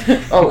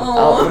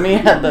 oh, let me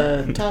add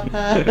the top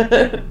hat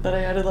that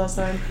I added last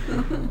time.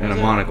 And a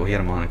monocle. He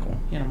had a monocle.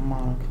 He had a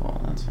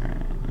monocle. That's right.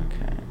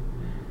 Okay.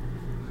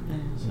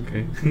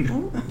 Okay.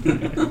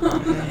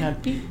 I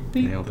had beep,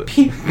 beep, Nailed it.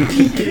 beep,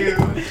 beep. There's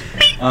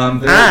I one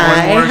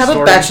more have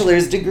story. a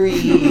bachelor's degree.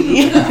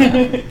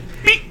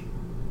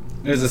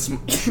 There's well,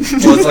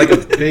 it's like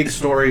a big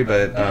story,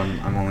 but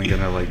I'm only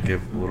gonna like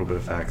give a little bit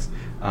of facts.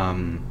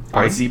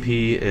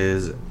 ICP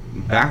is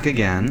back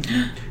again,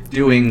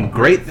 doing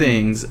great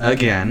things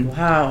again.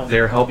 Wow.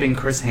 They're helping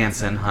Chris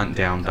Hansen hunt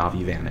down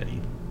Davi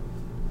Vanity.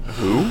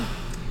 Who?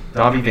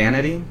 Davi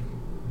Vanity?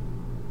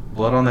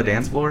 Blood on the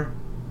Dance Floor?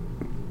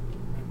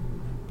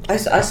 I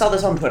saw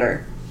this on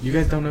Twitter. You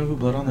guys don't know who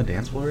Blood on the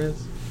Dance Floor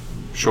is?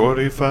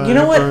 Shorty fire. You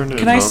know what? burning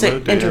Can I on say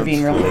the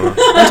intervene dance real quick?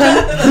 floor. One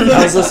time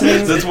I was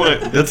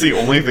listening. That's the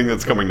only thing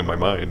that's coming to my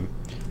mind.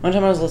 One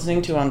time I was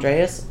listening to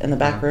Andreas in the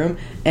back room,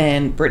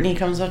 and Brittany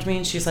comes up to me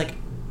and she's like,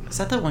 "Is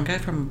that one guy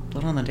from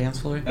Blood on the Dance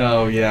Floor?"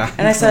 Oh, yeah.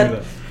 And I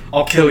said-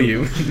 I'll kill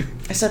you.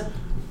 I said,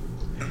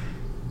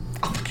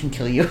 "I'll fucking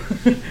kill you."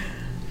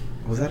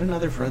 Was that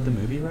another Fred the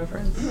Movie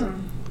reference?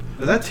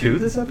 Was that 2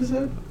 this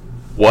episode?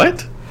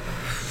 What?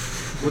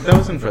 Well, that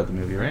was in Fred the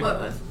Movie, right? What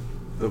was?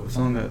 The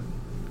song that...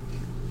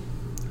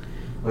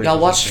 Wait, Y'all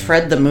what's watched his name?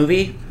 Fred the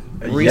movie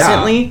Yeah.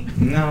 recently?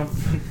 No.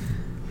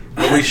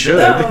 But we should.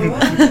 No.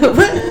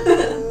 What?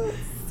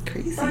 It's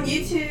crazy. It's on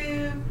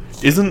YouTube.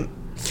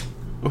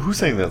 Who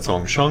sang that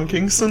song? Sean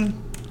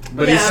Kingston?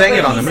 But he sang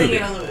it on the he movie.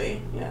 sang it on the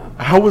movie. Yeah.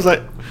 How was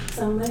that?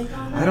 Somebody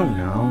call I don't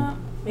know.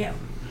 Yeah.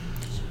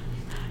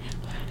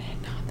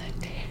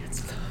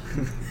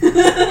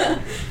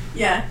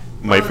 Yeah.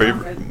 My Oh,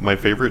 Alfred. my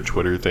favorite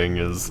Twitter thing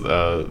is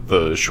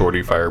the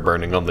shorty fire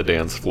burning on the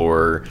dance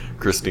floor.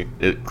 Christina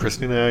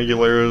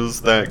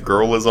Aguilera's "That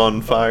Girl Is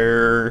on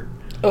Fire"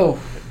 Oh,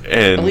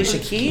 and Alicia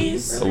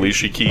Keys?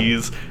 Alicia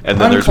Keys, and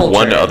then there's one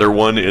Uncultured. other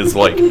one is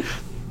like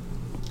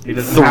He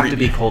doesn't have to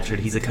be cultured.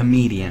 He's a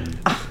comedian.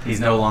 He's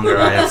no longer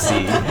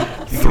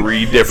IFC.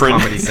 three different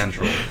Comedy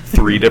Central.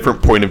 3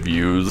 different point of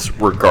views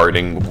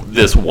regarding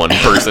this one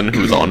person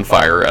who's on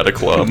fire at a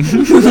club.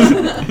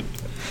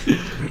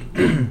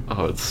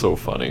 Oh, it's so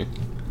funny.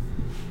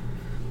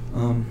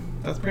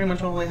 That's pretty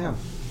much all I have.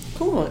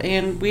 Cool.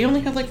 And we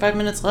only have like 5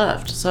 minutes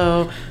left,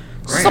 so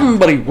Great.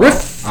 somebody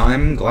riff.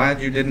 I'm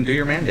glad you didn't do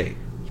your mandate.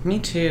 Me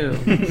too.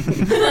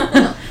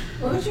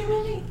 What was your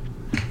movie?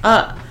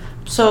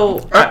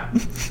 So I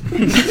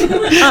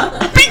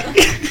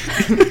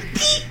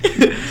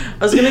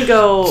was gonna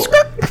go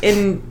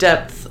in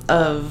depth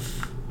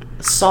of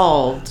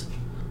solved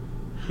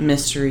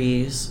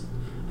mysteries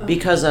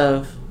because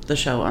of the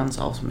show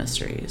Unsolved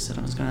Mysteries, and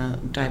I was gonna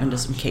dive into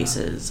some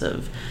cases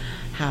of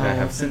how I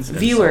have since been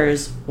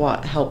viewers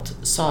helped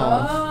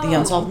solve the Oh.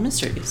 unsolved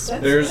mysteries.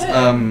 That's There's good.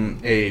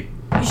 a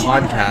You should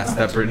podcast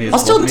that Brittany has I'll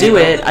still told me do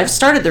about. it. I've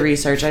started the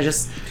research. I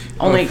just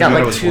only I got forgot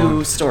like it was 2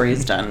 long.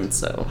 stories done.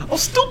 So I'll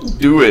still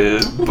do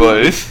it,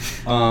 but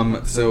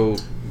So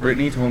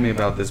Brittany told me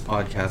about this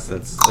podcast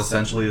that's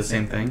essentially the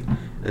same thing.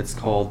 It's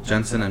called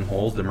Jensen and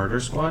Holes, the Murder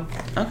Squad.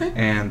 okay.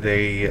 And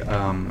they,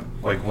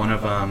 like one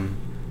of them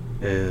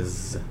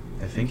is,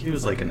 I think he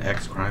was like an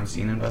ex-crime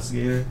scene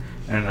investigator,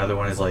 and another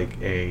one is like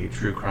a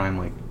true crime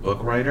like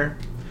book writer.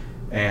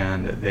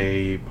 And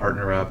they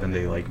partner up and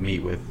they like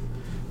meet with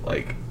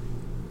like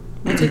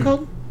What's it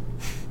called?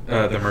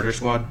 the Murder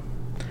Squad.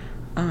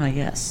 Ah,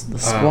 yes, the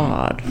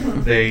squad.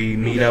 They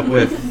meet up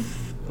with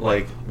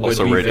like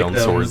also would-be write down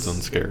victims swords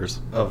and scares.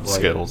 of like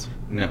Skills.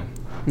 No,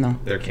 No.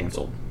 they're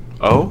canceled.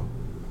 Oh?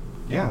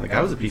 Yeah, the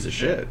guy was a piece of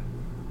shit.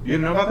 You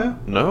didn't know about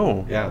that?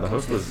 No. Yeah, the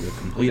host was a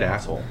complete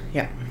asshole.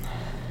 Yeah.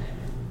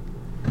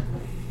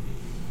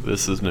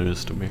 This is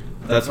news to me.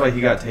 That's why he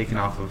got taken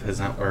off of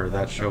his or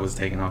that show was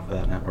taken off of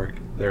that network,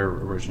 their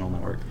original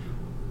network.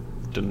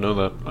 Didn't know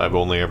that. I've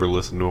only ever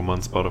listened to them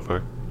on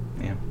Spotify.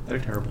 Yeah, they're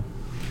terrible.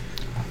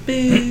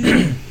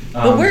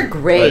 But we're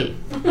great.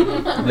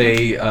 but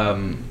they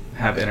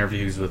have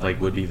interviews with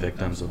like would-be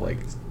victims of like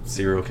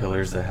serial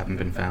killers that haven't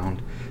been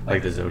found,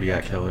 like the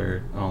Zodiac killer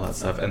and all that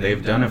stuff. And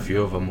they've done a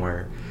few of them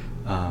where,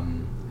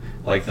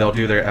 like they'll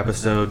do their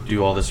episode,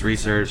 do all this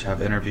research,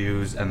 have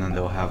interviews, and then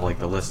they'll have like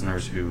the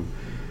listeners who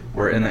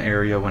were in the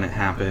area when it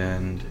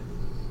happened,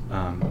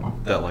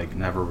 that like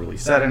never really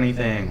said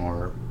anything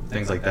or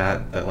things like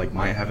that like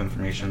might have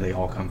information. They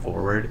all come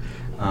forward,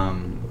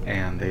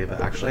 and they've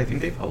actually, I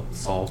think they've helped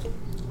solve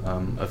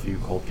a few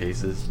cold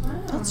cases.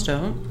 Wow. That's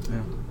dope.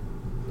 Yeah.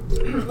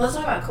 Let's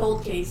talk about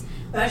Cold Case.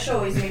 That show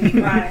always made me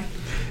cry.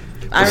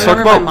 I Let's talk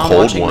remember my about mom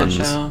cold watching ones.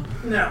 the show.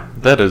 No,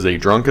 That is a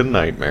drunken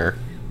nightmare.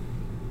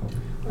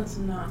 let's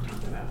not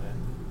talk about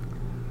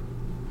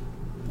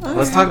it.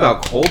 Let's talk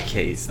about Cold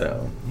Case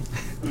though.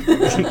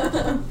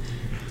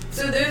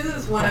 So there's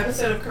this one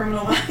episode of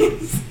Criminal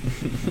Minds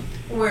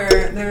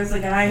where there's a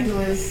guy who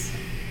was,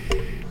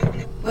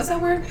 what's that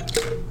word?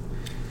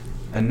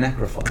 A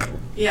necrophile.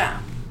 Yeah.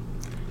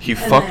 He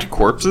And fucked then-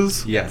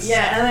 corpses? Yes.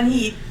 Yeah, and then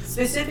he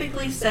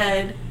specifically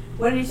said,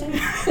 what did he say?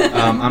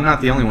 I'm not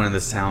the only one in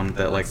this town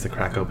that likes to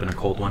crack open a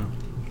cold one.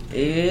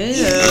 Ew,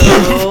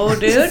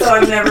 dude. So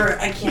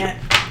I can't,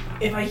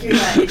 if I hear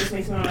that, it just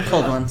makes me want to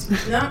Cold ones.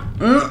 No.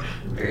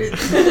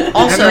 Mm.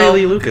 Also- Henry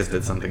Lee Lucas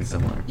did something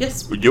similar.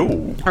 Yes.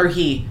 Yo. Or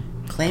he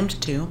claimed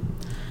to.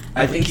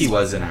 I think he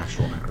was an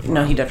actual necrophile.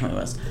 No, he definitely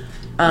was.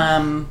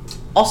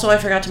 Also, I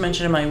forgot to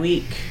mention in my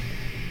week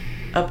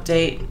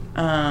update,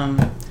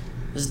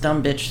 this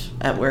dumb bitch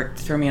at work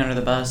threw me under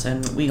the bus,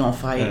 and we gonna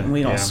fight, and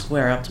we gonna Yeah.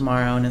 square up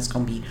tomorrow, and it's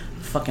gonna be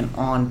fucking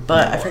on.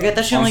 But I forget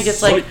that she On only gets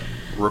site. like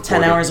Record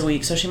 10 it. hours a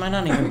week, so she might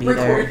not even be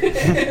Record.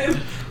 there.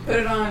 Put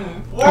it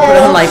on. Put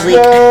it on live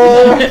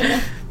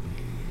leak.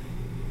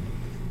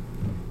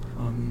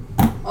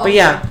 But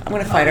yeah, I'm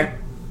gonna fight her.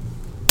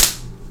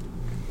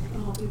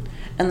 I'll help you.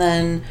 And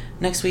then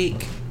next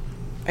week,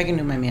 I can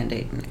do my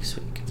mandate next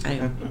week. I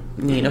Okay.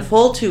 need a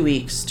full 2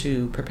 weeks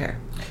to prepare.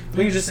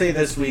 We can just say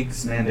this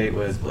week's mandate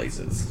was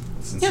Blazes,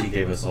 since Yeah. he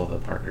gave us all the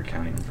Parker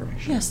County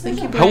information. Yes,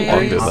 thank you, How long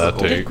Blaze. did that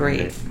You did take?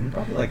 great.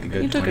 Probably like a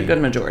good You took a 20,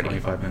 good majority.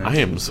 25 minutes. I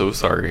am so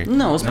sorry.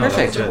 No, it was No, that was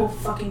perfect. The it. whole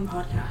fucking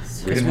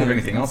podcast. We didn't have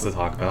anything else to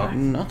talk about.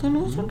 Nothing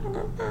else.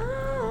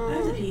 I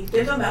have to pee.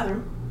 There's no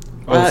bathroom.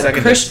 Oh,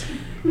 second. Chris,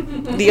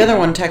 the other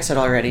one texted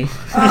already,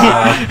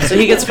 so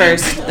he gets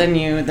first. Then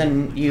you,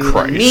 then me,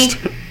 Christ.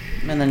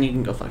 and then you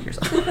can go fuck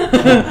yourself.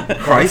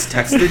 Christ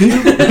texted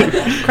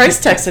you?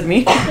 Christ texted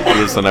me.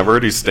 Listen, I've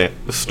already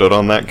stood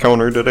on that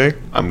counter today.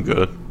 I'm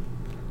good.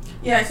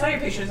 Yeah, I saw your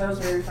pictures. That was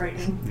very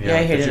frightening. Yeah,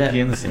 I hated did you it. pee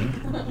in the sink?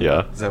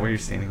 Yeah. Is that where you're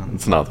standing on?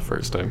 It's not the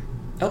first time.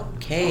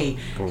 Okay.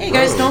 Oh, Hey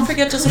guys, gross. don't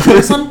forget to support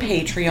us on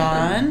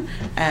Patreon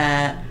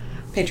at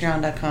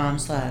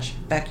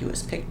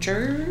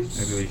patreon.com/vacuouspictures.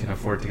 Maybe we can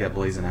afford to get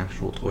Blaze an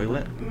actual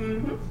toilet.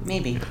 Mm-hmm.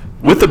 Maybe.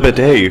 With a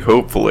bidet,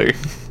 hopefully.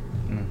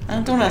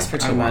 Don't ask for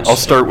too much. I'll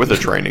start with a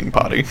training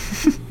potty.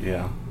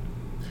 Yeah.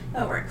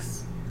 That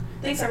works.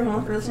 Thanks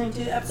everyone for listening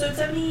to episode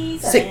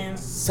 77.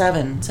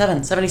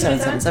 77.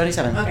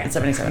 Okay. It's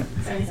 77.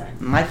 77.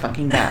 My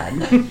fucking bad.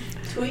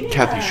 Tweet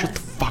Kathy, us. shut the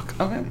fuck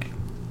up. Okay.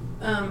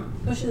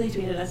 What should they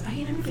tweet at us? I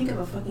can never think of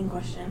a fucking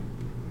question.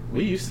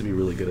 We used to be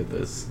really good at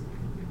this.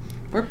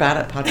 We're bad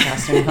at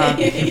podcasting, huh?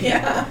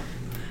 Yeah.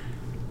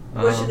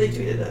 What should Um, they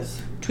tweet at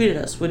us? Tweet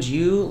at us. Would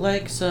you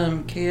like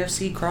some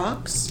KFC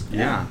Crocs?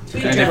 Yeah.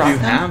 Tweet And your if rock you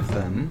them. have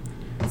them,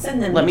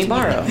 Send them. Let me to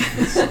borrow.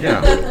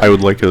 yeah. I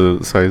would like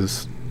a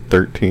size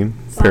 13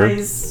 pair.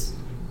 Size.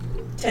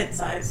 Tent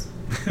size.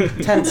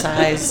 10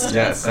 size.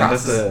 Yeah, send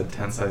Crocs. us a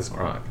 10 size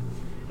croc.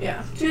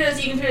 Yeah. Tweet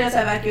us. You can tweet us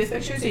at Vacuous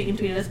Pictures, or you can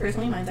tweet us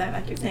personally. Mine's at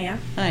Vacuous Naya.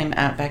 I'm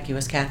at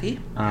Vacuous Kathy.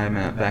 I'm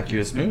at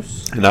Vacuous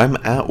Moose. And I'm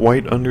at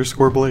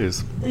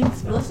white_blaze.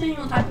 Thanks for listening.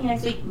 We'll talk to you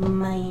next week.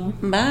 Bye.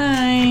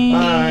 Bye.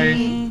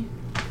 Bye.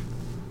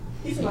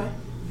 You say bye.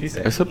 You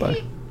say. I said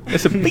bye. I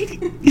said bye.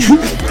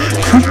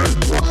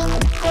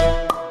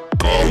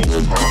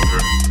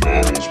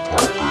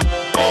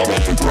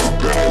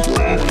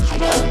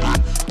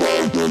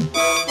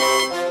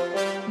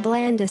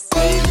 Blandis.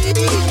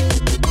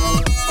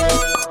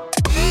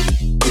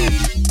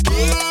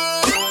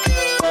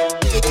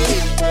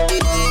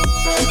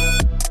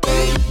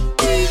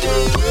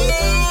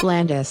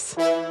 Blandis.